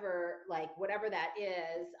whatever that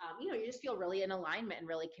is. You know, you just feel really in alignment and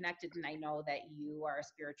really connected. And I know that you are a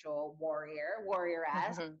spiritual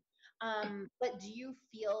warrioress. But do you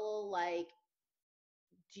feel like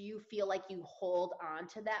you hold on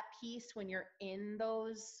to that piece when you're in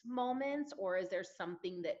those moments, or is there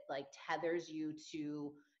something that like tethers you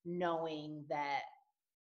to knowing that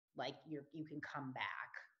like you can come back?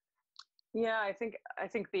 Yeah, I think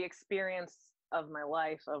the experience of my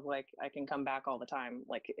life of like, I can come back all the time.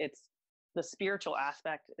 Like, it's the spiritual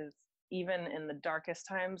aspect is, even in the darkest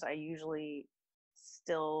times, I usually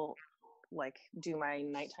still like do my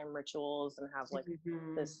nighttime rituals and have like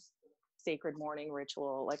this sacred morning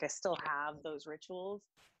ritual. Like, I still have those rituals.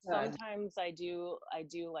 Sometimes I do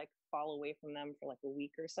like fall away from them for like a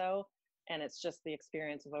week or so. And it's just the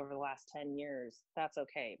experience of over the last 10 years. That's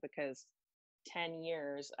okay, because 10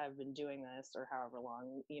 years I've been doing this, or however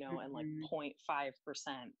long, you know, and like 0.5%,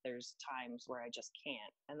 there's times where I just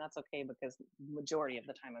can't. And that's okay, because the majority of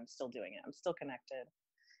the time I'm still doing it. I'm still connected.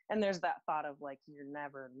 And there's that thought of like, you're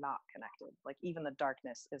never not connected. Like, even the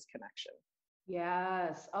darkness is connection.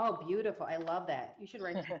 Yes. Oh, beautiful. I love that. You should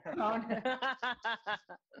write that down.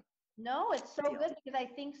 No, it's so good, because I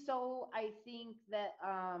think that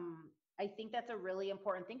I think that's a really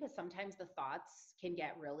important thing, because sometimes the thoughts can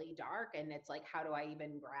get really dark, and it's like, how do I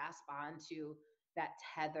even grasp onto that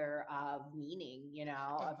tether of meaning, you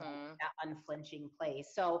know, of that unflinching place.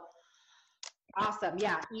 So awesome.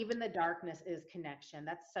 Yeah. Even the darkness is connection.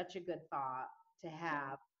 That's such a good thought to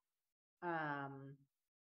have.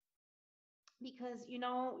 Because, you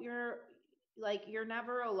know, you're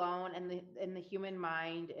never alone, and the human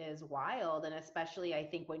mind is wild. And especially I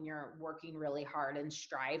think when you're working really hard and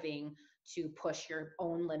striving to push your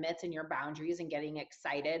own limits and your boundaries and getting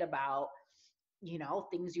excited about, you know,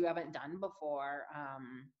 things you haven't done before,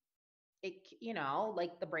 it, you know,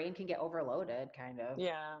 like the brain can get overloaded kind of.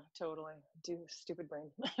 Yeah, totally. Stupid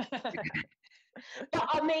brain.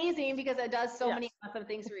 Amazing, because it does so many awesome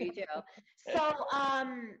things for you too. So,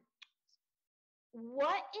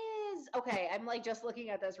 okay, I'm like just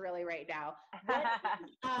looking at this really right now.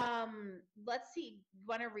 Let's see. You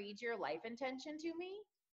want to read your life intention to me?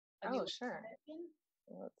 Oh, sure.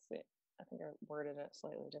 Let's see. I think I worded it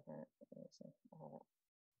slightly different. Let me see.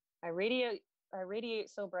 I radiate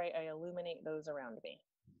so bright, I illuminate those around me.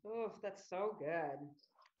 Oh, that's so good.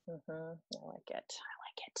 I like it.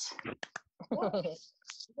 What,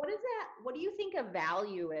 what is that? What do you think a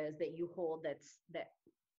value is that you hold that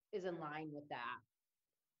is in line with that?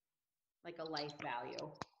 Like a life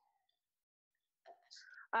value?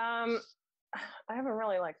 I haven't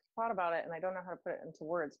really like thought about it, and I don't know how to put it into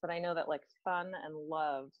words, but I know that like fun and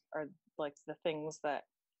love are like the things that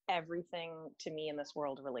everything to me in this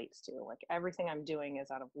world relates to. Like everything I'm doing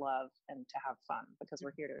is out of love and to have fun, because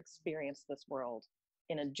we're here to experience this world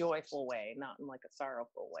in a joyful way, not in like a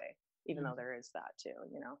sorrowful way, even though there is that too,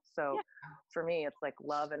 you know? So for me, it's like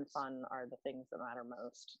love and fun are the things that matter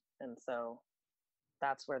most. And so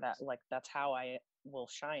that's where that's how I will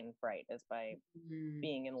shine bright, is by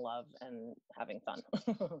being in love and having fun.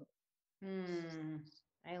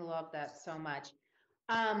 I love that so much.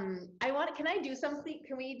 Can I do something?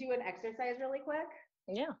 Can we do an exercise really quick?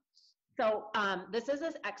 Yeah. So this is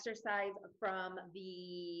this exercise from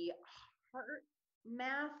the Heart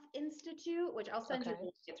Math Institute, which I'll send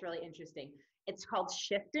you. It's really interesting. It's called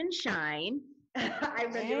Shift and Shine.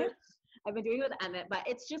 I've been doing it with Emmett, but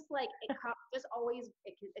it's just like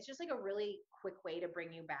it's just like a really quick way to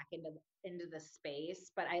bring you back into the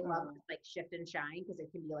space. But I love like Shift and Shine because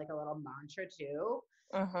it can be like a little mantra too.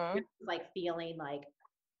 Like feeling like,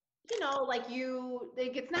 you know, like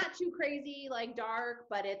it's not too crazy, like dark,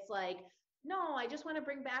 but it's like, no, I just want to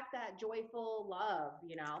bring back that joyful love,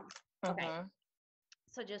 you know? Okay.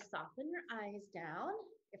 So just soften your eyes down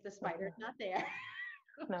if the spider's not there.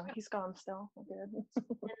 No, he's gone still. Good.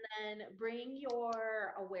 And then bring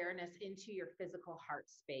your awareness into your physical heart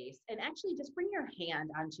space. And actually just bring your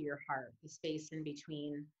hand onto your heart, the space in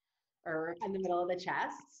between or in the middle of the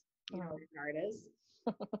chest, you know where your heart is.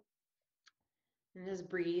 And just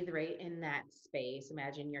breathe right in that space.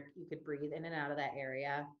 Imagine you could breathe in and out of that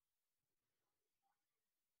area.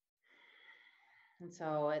 And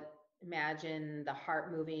so imagine the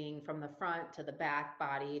heart moving from the front to the back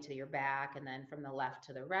body to your back, and then from the left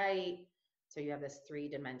to the right. So you have this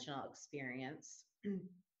 3-dimensional experience.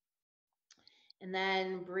 And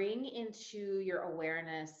then bring into your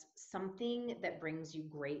awareness something that brings you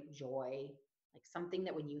great joy, like something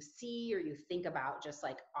that when you see or you think about just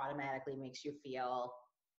like automatically makes you feel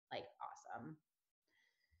like awesome.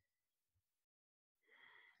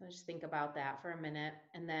 So just think about that for a minute,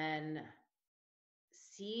 and then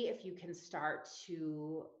see if you can start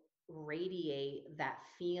to radiate that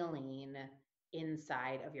feeling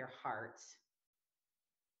inside of your heart.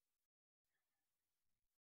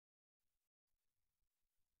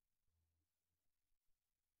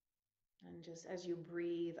 And just as you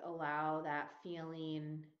breathe, allow that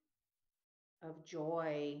feeling of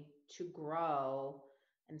joy to grow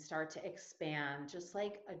and start to expand, just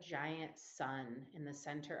like a giant sun in the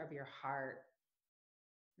center of your heart.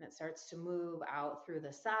 And it starts to move out through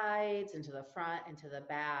the sides, into the front, into the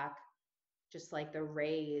back, just like the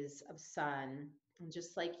rays of sun. And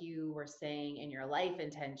just like you were saying in your life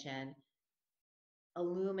intention,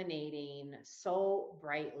 illuminating so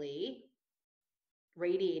brightly,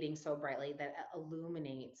 radiating so brightly that it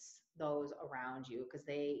illuminates those around you, because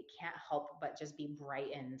they can't help but just be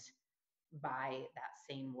brightened by that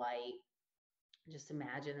same light. Just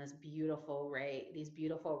imagine these beautiful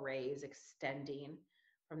rays extending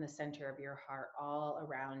from the center of your heart all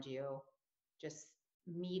around you, just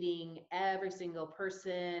meeting every single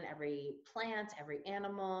person, every plant, every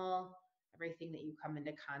animal, everything that you come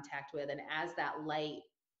into contact with. And as that light,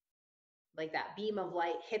 like that beam of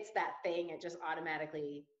light hits that thing, it just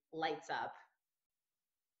automatically lights up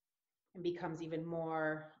and becomes even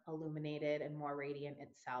more illuminated and more radiant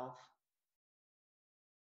itself.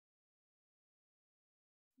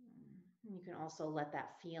 You can also let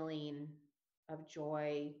that feeling of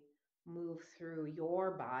joy move through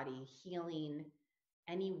your body, healing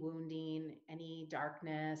any wounding, any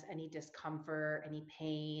darkness, any discomfort, any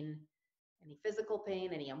pain, any physical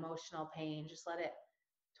pain, any emotional pain. Just let it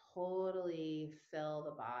totally fill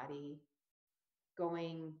the body,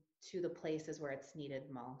 going to the places where it's needed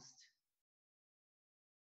most.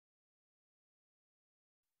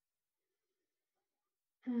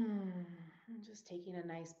 Just taking a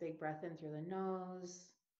nice big breath in through the nose.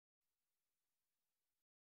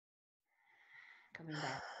 Coming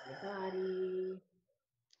back to your body.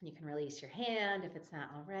 You can release your hand if it's not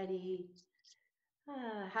already.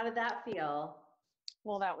 How did that feel?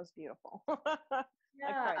 Well, that was beautiful. Yeah.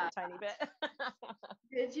 I cried a tiny bit.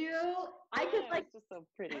 Did you? I could like, it's just so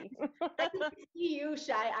pretty. I could see you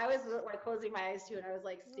shy. I was like closing my eyes too, and I was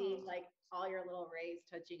like seeing like all your little rays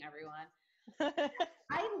touching everyone.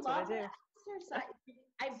 I love that. exercise.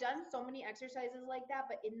 I've done so many exercises like that,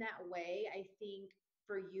 but in that way, I think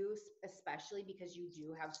for you, especially because you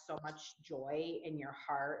do have so much joy in your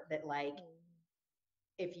heart that like,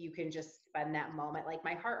 if you can just spend that moment, like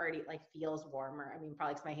my heart already like feels warmer. I mean,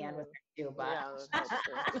 probably because my hand was there too, but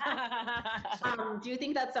do you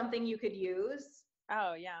think that's something you could use?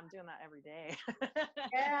 Oh yeah, I'm doing that every day.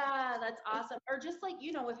 Yeah, that's awesome. Or just like,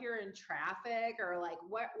 you know, if you're in traffic or like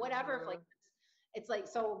whatever, if like it's like,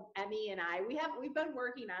 so Emmy and I, we've been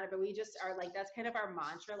working on it, but we just are like, that's kind of our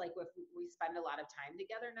mantra. Like if we spend a lot of time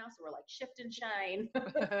together now. So we're like shift and shine.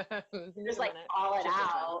 Just like call it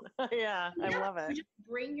out. Yeah, I love it. You just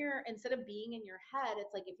bring instead of being in your head,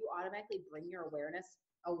 it's like if you automatically bring your awareness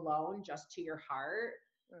alone just to your heart,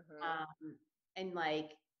 and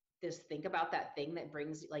like just think about that thing that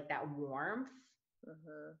brings like that warmth.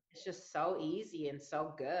 It's just so easy and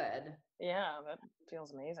so good. Yeah, that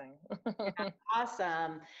feels amazing.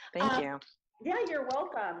 Awesome. Thank you. Yeah, you're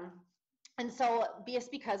welcome. And so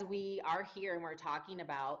just because we are here and we're talking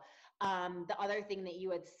about the other thing that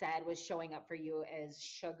you had said was showing up for you is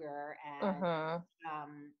sugar, and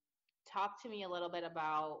talk to me a little bit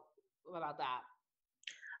about that.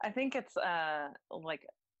 I think it's like,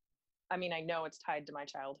 I mean, I know it's tied to my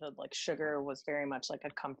childhood. Like sugar was very much like a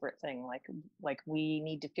comfort thing. Like we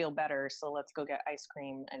need to feel better, so let's go get ice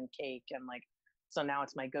cream and cake. And like, so now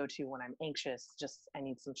it's my go-to when I'm anxious. Just I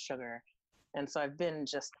need some sugar, and so I've been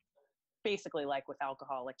just basically like with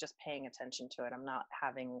alcohol, like just paying attention to it. I'm not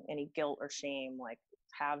having any guilt or shame. Like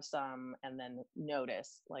have some and then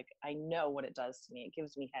notice. Like I know what it does to me. It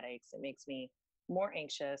gives me headaches. It makes me more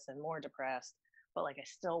anxious and more depressed. But like I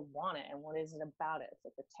still want it. And what is it about it? It's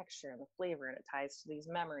like the texture and the flavor, and it ties to these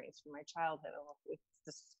memories from my childhood. It's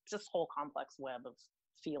this just whole complex web of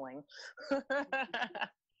feeling.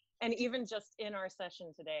 And even just in our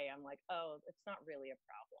session today, I'm like, oh, it's not really a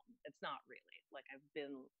problem. It's not really. Like I've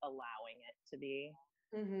been allowing it to be.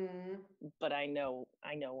 But I know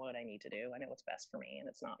what I need to do. I know what's best for me, and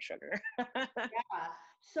it's not sugar. Yeah.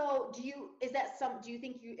 So do you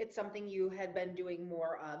think it's something you had been doing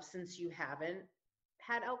more of since you haven't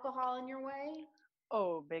had alcohol in your way?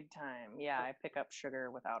 Oh, big time. Yeah, I pick up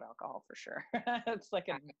sugar without alcohol for sure. It's like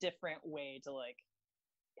a different way to like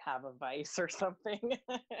have a vice or something.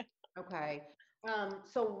 Okay.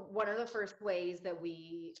 So one of the first ways that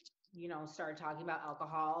we, started talking about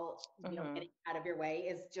alcohol, getting out of your way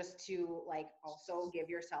is just to like also give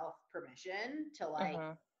yourself permission to like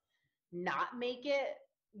not make it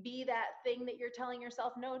be that thing that you're telling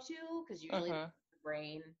yourself no to, because usually the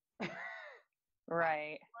brain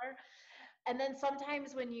right. And then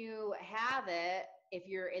sometimes when you have it, if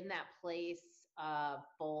you're in that place of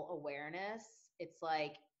full awareness, it's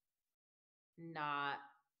like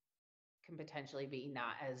can potentially be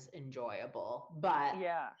not as enjoyable, but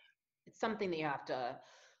yeah, it's something that you have to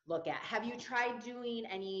look at. Have you tried doing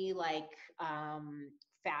any like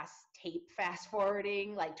fast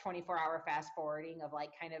forwarding, like 24-hour fast forwarding of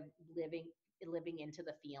like kind of living into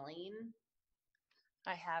the feeling?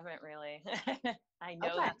 I haven't really. I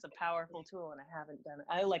know that's a powerful tool, and I haven't done it.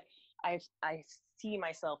 I see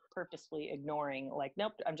myself purposefully ignoring, like,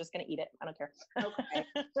 nope, I'm just going to eat it. I don't care. Okay.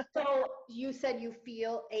 So you said you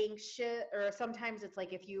feel anxious, or sometimes it's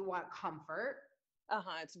like if you want comfort.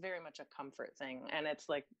 It's very much a comfort thing. And it's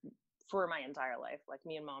like for my entire life, like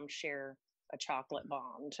me and mom share a chocolate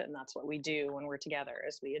bond, and that's what we do when we're together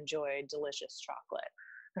is we enjoy delicious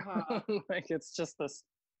chocolate. Like it's just this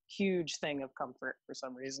huge thing of comfort for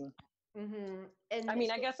some reason. And I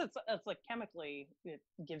mean, I guess it's like chemically it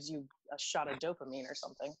gives you a shot of dopamine or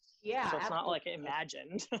something. Yeah, so it's not like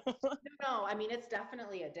imagined. No, I mean it's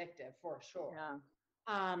definitely addictive for sure.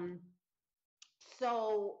 Yeah.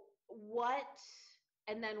 So what?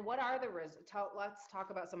 And then what are the results? Let's talk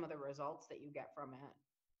about some of the results that you get from it.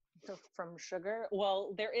 So from sugar,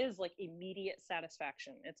 well, there is like immediate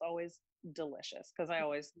satisfaction. It's always delicious because I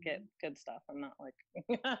always get good stuff. I'm not like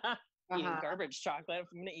eating garbage chocolate. If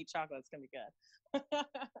I'm gonna eat chocolate, it's gonna be good.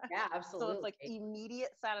 Yeah, absolutely. So it's like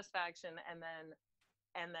immediate satisfaction, and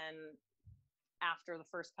then after the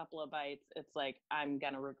first couple of bites, it's like I'm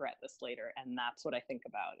gonna regret this later, and that's what I think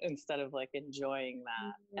about instead of like enjoying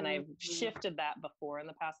that. And I've shifted that before in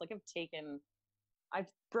the past. Like I've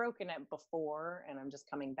broken it before, and I'm just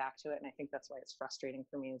coming back to it. And I think that's why it's frustrating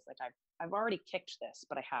for me. Is like I've already kicked this,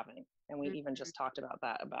 but I haven't. And we even just talked about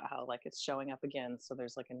that, about how like it's showing up again. So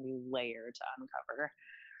there's like a new layer to uncover.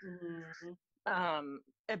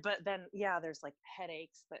 But then there's like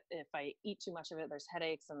headaches. That if I eat too much of it, there's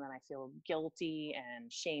headaches, and then I feel guilty and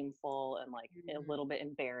shameful and like a little bit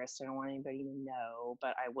embarrassed. I don't want anybody to know,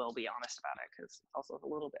 but I will be honest about it because it's also a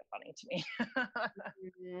little bit funny to me.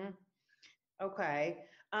 Okay.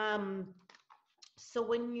 So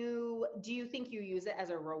do you think you use it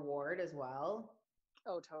as a reward as well?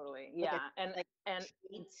 Oh, totally. Like a Yeah. And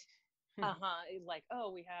treat? it's like,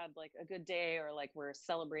 oh, we had like a good day, or like we're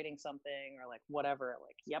celebrating something, or like whatever.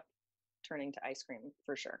 Like, yep, turning to ice cream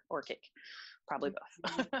for sure, or cake, probably Mhm.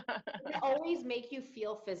 both. Does it always make you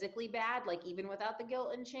feel physically bad, like even without the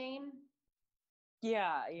guilt and shame?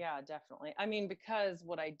 Yeah, yeah, definitely. I mean, because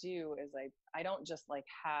what I do is I don't just like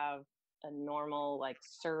have a normal like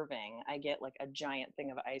serving. I get like a giant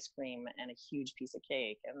thing of ice cream and a huge piece of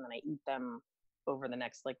cake, and then I eat them over the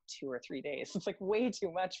next like 2 or 3 days. It's like way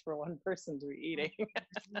too much for one person to be eating.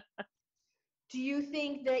 Do you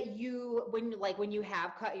think that when you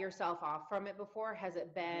have cut yourself off from it before, has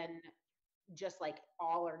it been just like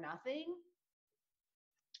all or nothing?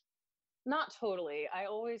 Not totally. I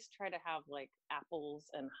always try to have like apples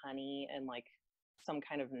and honey and like some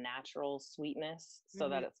kind of natural sweetness, so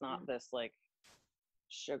that it's Mm-hmm. not this like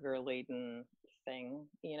sugar laden thing,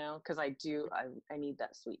 because I need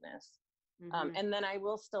that sweetness. Mm-hmm. And then I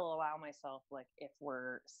will still allow myself, like if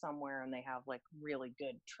we're somewhere and they have like really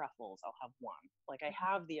good truffles, I'll have one. Like I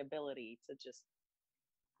have the ability to just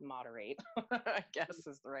moderate, I guess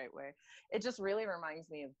is the right way. It just really reminds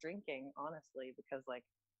me of drinking, honestly, because like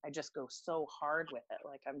I just go so hard with it.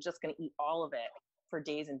 Like I'm just going to eat all of it for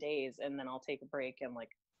days and days, and then I'll take a break and like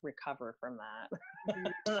recover from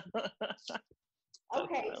Mhm. that.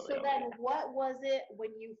 Okay, Definitely. so then what was it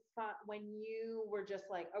when you were just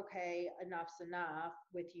like, okay, enough's enough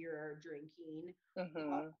with your drinking? What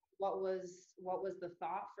Hmm. what was the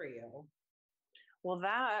thought for you? Well,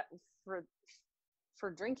 that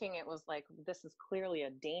for drinking, it was like, this is clearly a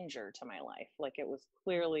danger to my life. Like it was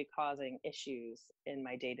clearly causing issues in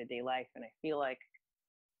my day-to-day life. And I feel like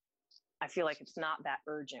it's not that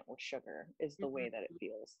urgent with sugar, is the way that it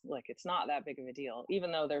feels. Like it's not that big of a deal,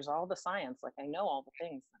 even though there's all the science. Like I know all the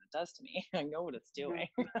things that it does to me. I know what it's Mhm. doing.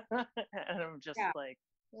 And I'm just Yeah. like,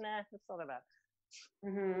 nah, it's not that bad.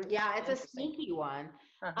 Yeah, it's a Interesting. sneaky one.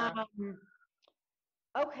 Uh-huh. Um,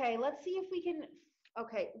 okay, let's see if we can.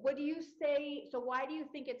 Okay, what do you say? So, why do you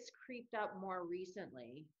think it's creeped up more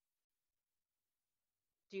recently?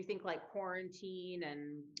 Do you think like quarantine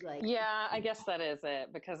and like, Yeah, I guess that is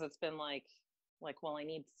it, because it's been like, well, I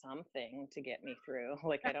need something to get me through.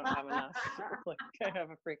 Like I don't have enough. Like I have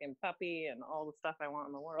a freaking puppy and all the stuff I want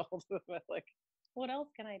in the world. But like, what else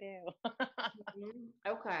can I do? Mhm.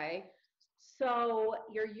 Okay. So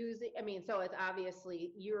you're using, I mean, so it's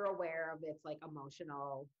obviously you're aware of it's like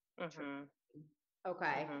emotional. Hmm.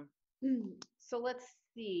 Okay. Hmm. So let's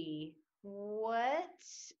see. What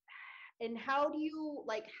and how do you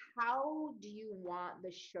want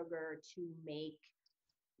the sugar to make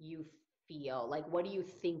you feel? Like, what do you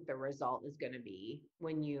think the result is going to be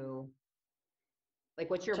when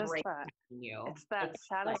what's your Just brain that. telling you? It's that Like,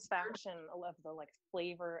 satisfaction of the like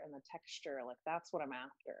flavor and the texture. Like that's what I'm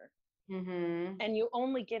after. mm-hmm. And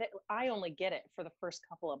I only get it for the first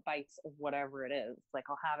couple of bites of whatever it is. Like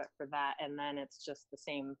I'll have it for that, and then it's just the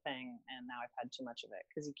same thing, and now I've had too much of it,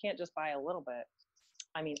 because you can't just buy a little bit.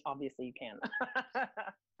 I mean, obviously you can.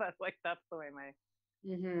 But like that's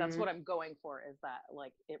Mm-hmm. what I'm going for, is that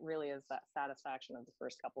like it really is that satisfaction of the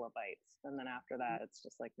first couple of bites, and then after that it's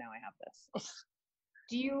just like, now I have this.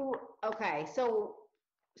 Okay, so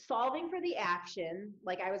solving for the action,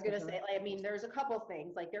 like I was gonna Hmm. say, like, I mean, there's a couple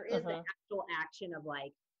things. Like there is the Hmm. actual action of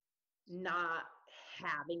like not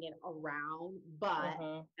having it around, but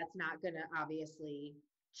Hmm. that's not gonna obviously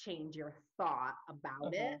change your thought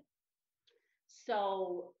about it. Hmm.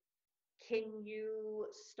 So can you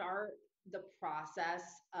start the process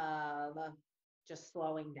of just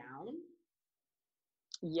slowing down?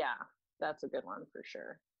 Yeah, that's a good one for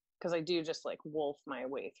sure, because I do just like wolf my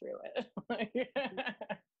way through it.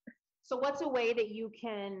 So what's a way that you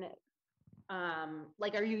can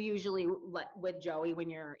like are you usually with Joey when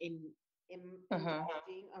you're in Hmm.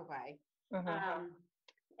 indulging? Okay. Hmm. Um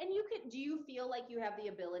and do you feel like you have the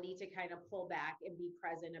ability to kind of pull back and be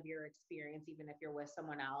present of your experience even if you're with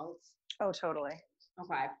someone else? Oh, totally.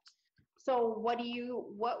 Okay. So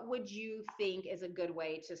what would you think is a good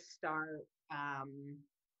way to start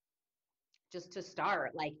just to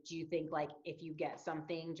start? Like do you think like if you get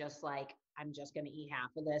something just like I'm just going to eat half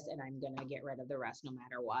of this and I'm going to get rid of the rest no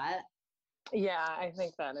matter what? Yeah, I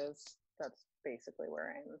think that's basically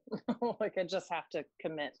where I am. Like I just have to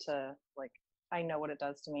commit to, like, I know what it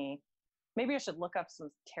does to me. Maybe I should look up some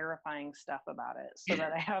terrifying stuff about it, so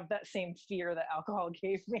that I have that same fear that alcohol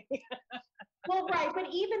gave me. Well, right, but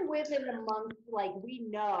even within the month, like we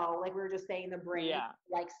know, like we were just saying, the brain Yeah.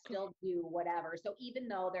 like still do whatever. So even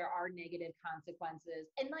though there are negative consequences,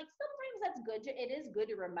 and like sometimes that's good to, it is good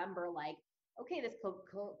to remember, like okay, this could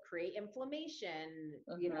create inflammation,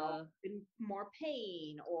 you know, and more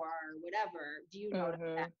pain or whatever. Do you notice that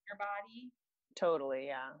in your body? Totally,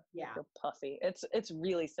 yeah. I Yeah. feel puffy. It's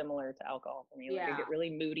really similar to alcohol for me. Like I Yeah. get really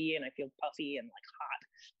moody and I feel puffy and like hot.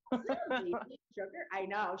 Sugar, I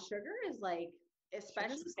know. Sugar is like,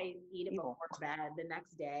 especially if I eat it Evil. before bed the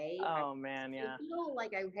next day, Oh man, I yeah. feel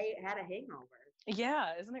like I had a hangover.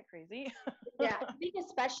 Yeah, isn't it crazy? Yeah, I think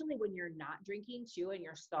especially when you're not drinking too, and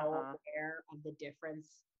you're so aware of the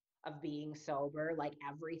difference of being sober, like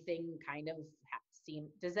everything kind of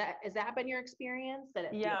has that been your experience that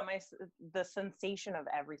it feels? Yeah, the sensation of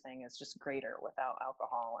everything is just greater without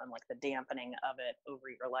alcohol, and like the dampening of it over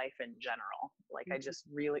your life in general. Like I just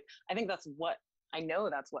really, I think that's what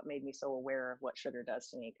made me so aware of what sugar does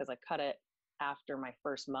to me, because I cut it after my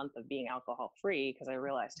first month of being alcohol free, because I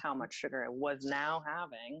realized how much sugar I was now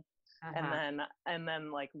having. And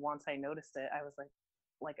then like once I noticed it, I was like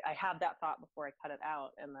I had that thought before I cut it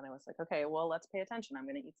out, and then I was like, okay, well, let's pay attention. I'm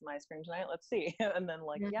going to eat some ice cream tonight. Let's see. And then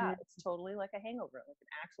like, yeah, it's totally like a hangover, like an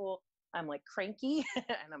actual. I'm like cranky,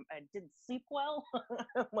 and I didn't sleep well.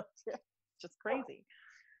 Like, just crazy.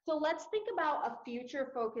 So let's think about a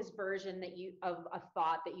future focused version of a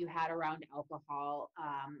thought that you had around alcohol.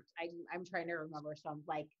 I'm trying to remember some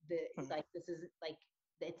like this is like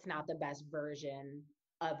it's not the best version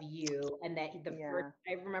of you, and that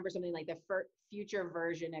I remember something like the future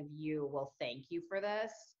version of you will thank you for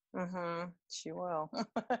this. She will.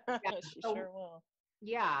 She sure will.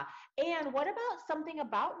 Yeah. And what about something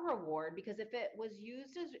about reward? Because if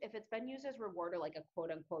it's been used as reward or like a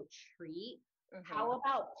quote unquote treat, how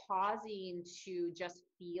about pausing to just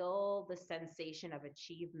feel the sensation of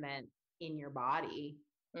achievement in your body?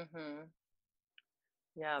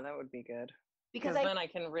 Yeah, that would be good. Because then I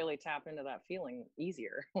can really tap into that feeling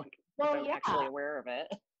easier. Like, well, I'm actually aware of it.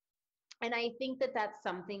 And I think that that's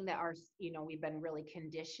something that we've been really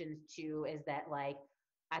conditioned to, is that like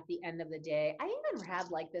at the end of the day, I even had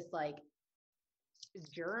like this like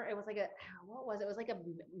journal. It was like what was it? It was like a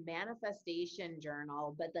manifestation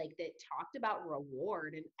journal, but like that talked about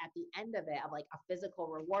reward, and at the end of it, of like a physical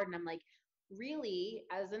reward. And I'm like, really,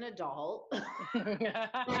 as an adult,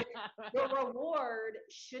 the reward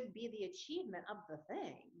should be the achievement of the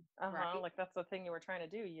thing. Right? Like that's the thing you were trying to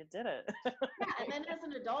do. You did it. Yeah, and then as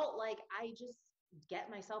an adult, like I just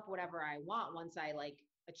get myself whatever I want once I like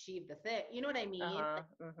achieve the thing. You know what I mean? Like,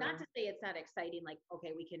 not to say it's not exciting, like,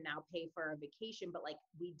 okay, we can now pay for a vacation, but like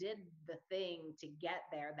we did the thing to get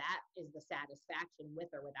there. That is the satisfaction,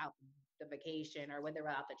 with or without the vacation, or with or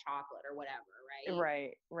without the chocolate or whatever,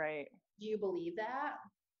 right? Right. Do you believe that?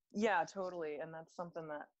 Yeah, totally. And that's something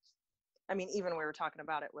that, I mean, even we were talking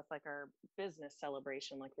about it with like our business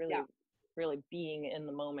celebration, like really being in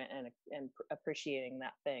the moment and appreciating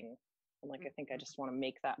that thing. And like, I think I just want to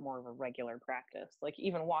make that more of a regular practice. Like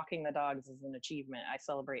even walking the dogs is an achievement. I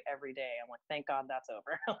celebrate every day. I'm like, thank God that's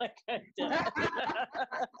over. Like I did it.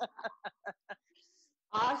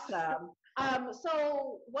 Awesome.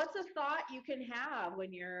 So what's a thought you can have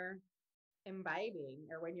when you're imbibing,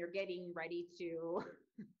 or when you're getting ready to?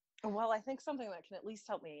 Well, I think something that can at least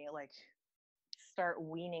help me like start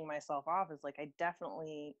weaning myself off is like, I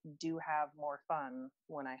definitely do have more fun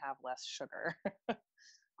when I have less sugar.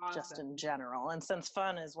 Awesome. Just in general. And since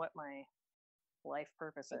fun is what my life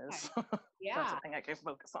purpose is, that's the thing I can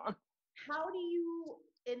focus on. How do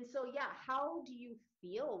you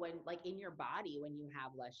feel when, like, in your body when you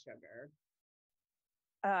have less sugar?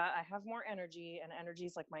 I have more energy, and energy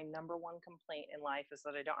is like my number one complaint in life, is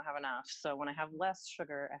that I don't have enough. So when I have less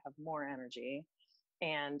sugar, I have more energy,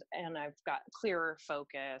 and I've got clearer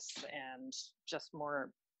focus and just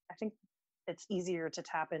more, I think it's easier to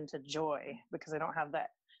tap into joy because I don't have that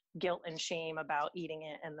guilt and shame about eating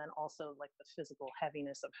it, and then also like the physical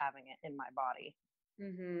heaviness of having it in my body.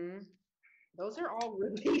 Those are all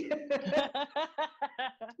really I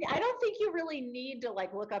don't think you really need to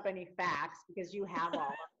like look up any facts, because you have all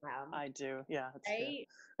of them. I do, yeah, that's right?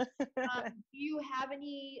 Do you have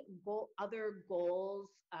any other goals?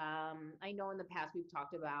 I know in the past we've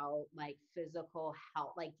talked about like physical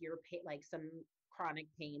health, like your like some chronic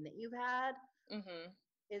pain that you've had.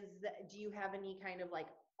 Do you have any kind of like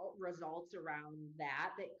results around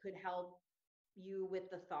that could help you with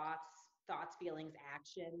the thoughts, feelings,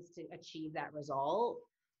 actions to achieve that result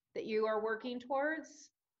that you are working towards?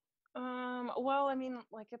 Well, I mean,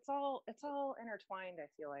 like it's all intertwined, I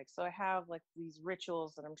feel like. So I have like these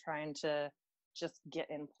rituals that I'm trying to just get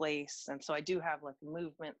in place. And so I do have like a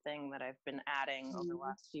movement thing that I've been adding over the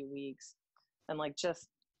last few weeks. And like just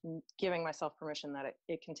giving myself permission that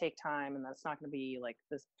it can take time, and that's not going to be like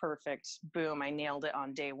this perfect boom, I nailed it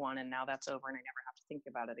on day one and now that's over and I never have to think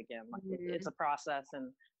about it again. Like it's a process,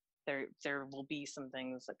 and there will be some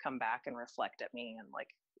things that come back and reflect at me, and like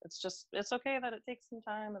it's okay that it takes some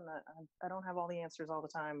time, and that I don't have all the answers all the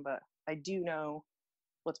time, but I do know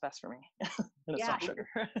what's best for me. And it's not sugar.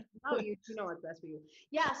 No, you do know what's best for you.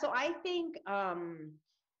 Yeah. So I think I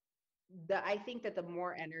think that the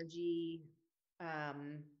more energy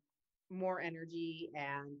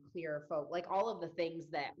and clear folk, like all of the things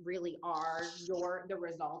that really are the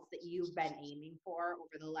results that you've been aiming for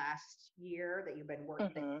over the last year, that you've been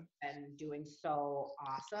working and doing so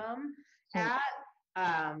awesome at.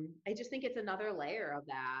 I just think it's another layer of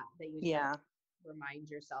that you remind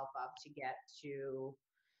yourself of to get to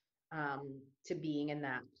being in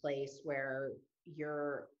that place where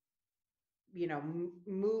you're,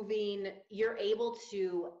 moving, you're able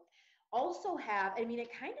to also have, I mean,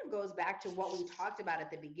 it kind of goes back to what we talked about at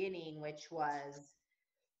the beginning, which was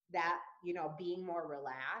that, being more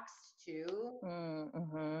relaxed too.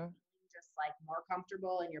 Just like more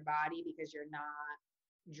comfortable in your body because you're not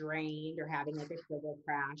drained or having like a sugar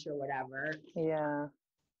crash or whatever. Yeah.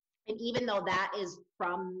 And even though that is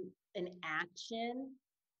from an action,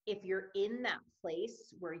 if you're in that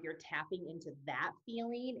place where you're tapping into that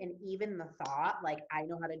feeling, and even the thought, like, I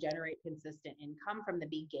know how to generate consistent income from the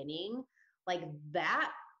beginning, like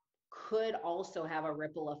that could also have a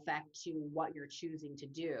ripple effect to what you're choosing to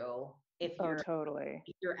do if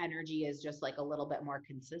if your energy is just like a little bit more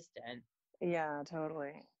consistent. Yeah,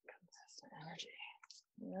 totally. Consistent energy.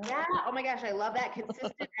 Yeah. Oh my gosh, I love that.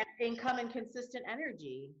 Consistent income and consistent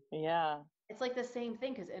energy. Yeah. It's like the same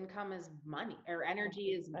thing, because income is money, or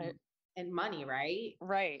energy is and money, right?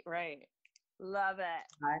 Right. Love it.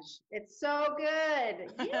 Gosh, it's so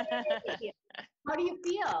good. Yay! How do you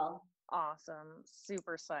feel? Awesome.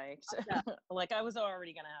 Super psyched. Awesome. Like I was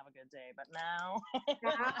already going to have a good day, but now.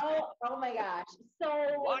 Oh my gosh. So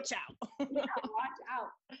watch out. Yeah, watch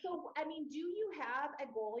out. So, I mean, do you have a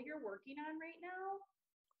goal you're working on right now?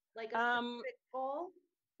 Like a specific goal?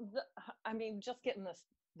 I mean, just getting this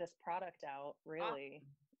product out, really.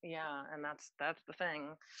 Yeah, and that's the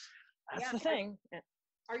thing. That's the thing.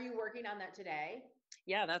 Are you working on that today?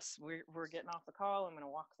 Yeah, we're getting off the call. I'm going to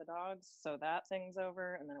walk the dogs, so that thing's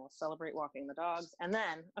over, and then we'll celebrate walking the dogs, and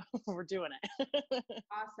then we're doing it.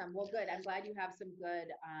 Awesome. Well, good. I'm glad you have some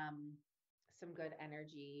good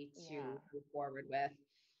energy to move forward with.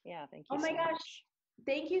 Yeah, thank you. Oh my gosh. Much.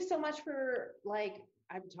 Thank you so much for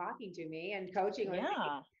I'm talking to me and coaching with me.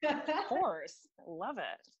 Of course. I love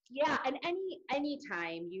it. Yeah. And any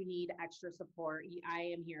time you need extra support, I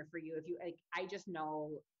am here for you. If you I just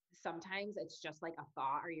know sometimes it's just like a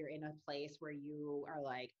thought, or you're in a place where you are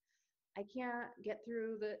like, I can't get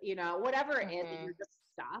through whatever it is, that you're just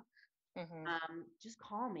stuck. Just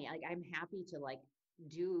call me. Like, I'm happy to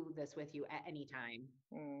do this with you at any time.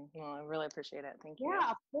 Well, I really appreciate it. Thank you. Yeah,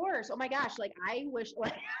 of course. Oh my gosh. I wish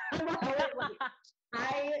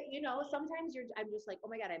sometimes I'm just like, oh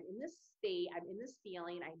my God, I'm in this state. I'm in this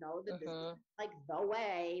feeling. I know that this is the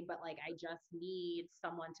way, but I just need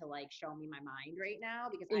someone to show me my mind right now,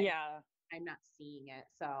 because I'm not seeing it.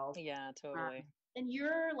 So yeah, totally. And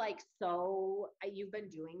you're you've been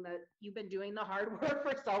doing the hard work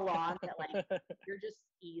for so long that you're just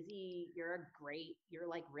easy. You're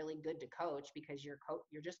really good to coach, because you're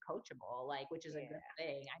just coachable, which is a good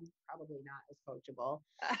thing. I'm probably not as coachable.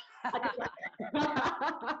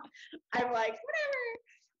 I'm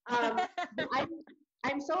whatever.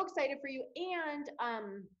 I'm so excited for you. And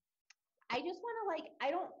I just want to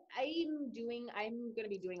I'm going to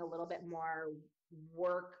be doing a little bit more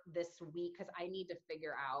work this week, because I need to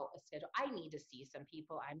figure out a schedule. I need to see some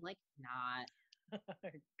people. I'm not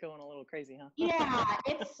going a little crazy, huh? Yeah,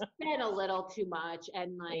 it's been a little too much.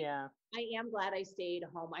 And I am glad I stayed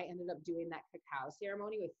home. I ended up doing that cacao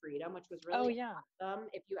ceremony with Freedom, which was really awesome.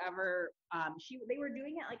 If you ever they were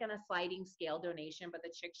doing it on a sliding scale donation, but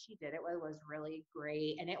the chick she did it with was really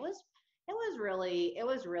great. And it was really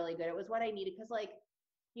good. It was what I needed, because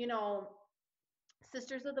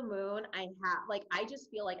Sisters of the Moon, I just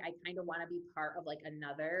feel I kind of want to be part of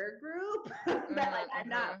another group that I'm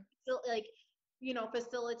not still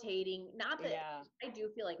facilitating. Not that I do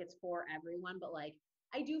feel it's for everyone, but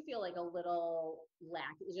I do feel a little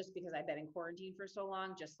lack, just because I've been in quarantine for so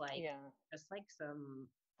long, just some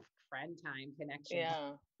friend time connection.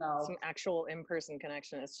 Yeah. So some actual in-person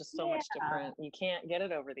connection. It's just so much different. You can't get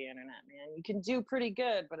it over the internet, man. You can do pretty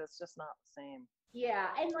good, but it's just not the same.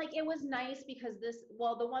 Yeah. And it was nice because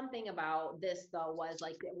the one thing about this though was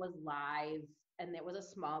it was live and it was a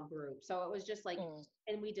small group. So it was just like, Mm.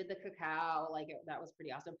 and we did the cacao, like that was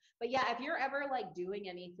pretty awesome. But yeah, if you're ever like doing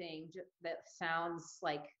anything that sounds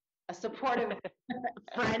like a supportive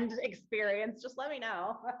friend experience, just let me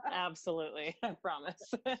know. Absolutely. I promise.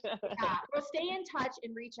 Yeah, well, stay in touch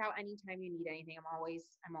and reach out anytime you need anything. I'm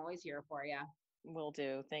always here for you. Will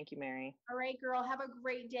do. Thank you, Mary. All right, girl. Have a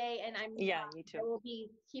great day. And Yeah, you I too. will be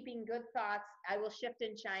keeping good thoughts. I will shift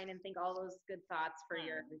and shine and think all those good thoughts for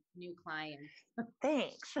your new clients.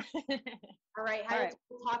 Thanks. All right. All right.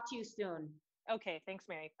 We'll talk to you soon. Okay. Thanks,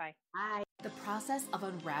 Mary. Bye. Bye. The process of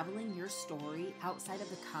unraveling your story outside of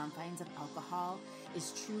the confines of alcohol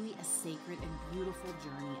is truly a sacred and beautiful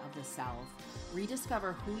journey of the self.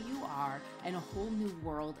 Rediscover who you are in a whole new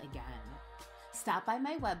world again. Stop by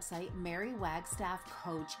my website,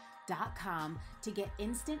 marywagstaffcoach.com, to get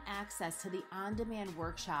instant access to the on-demand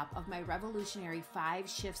workshop of my revolutionary 5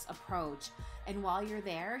 shifts approach. And while you're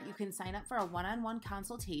there, you can sign up for a one-on-one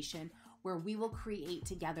consultation where we will create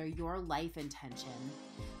together your life intention.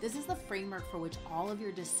 This is the framework for which all of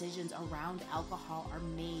your decisions around alcohol are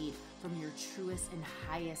made from your truest and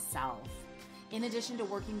highest self. In addition to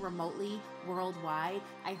working remotely worldwide,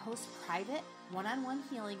 I host private one-on-one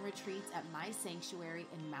healing retreats at my sanctuary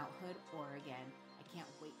in Mount Hood, Oregon. I can't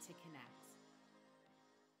wait to connect.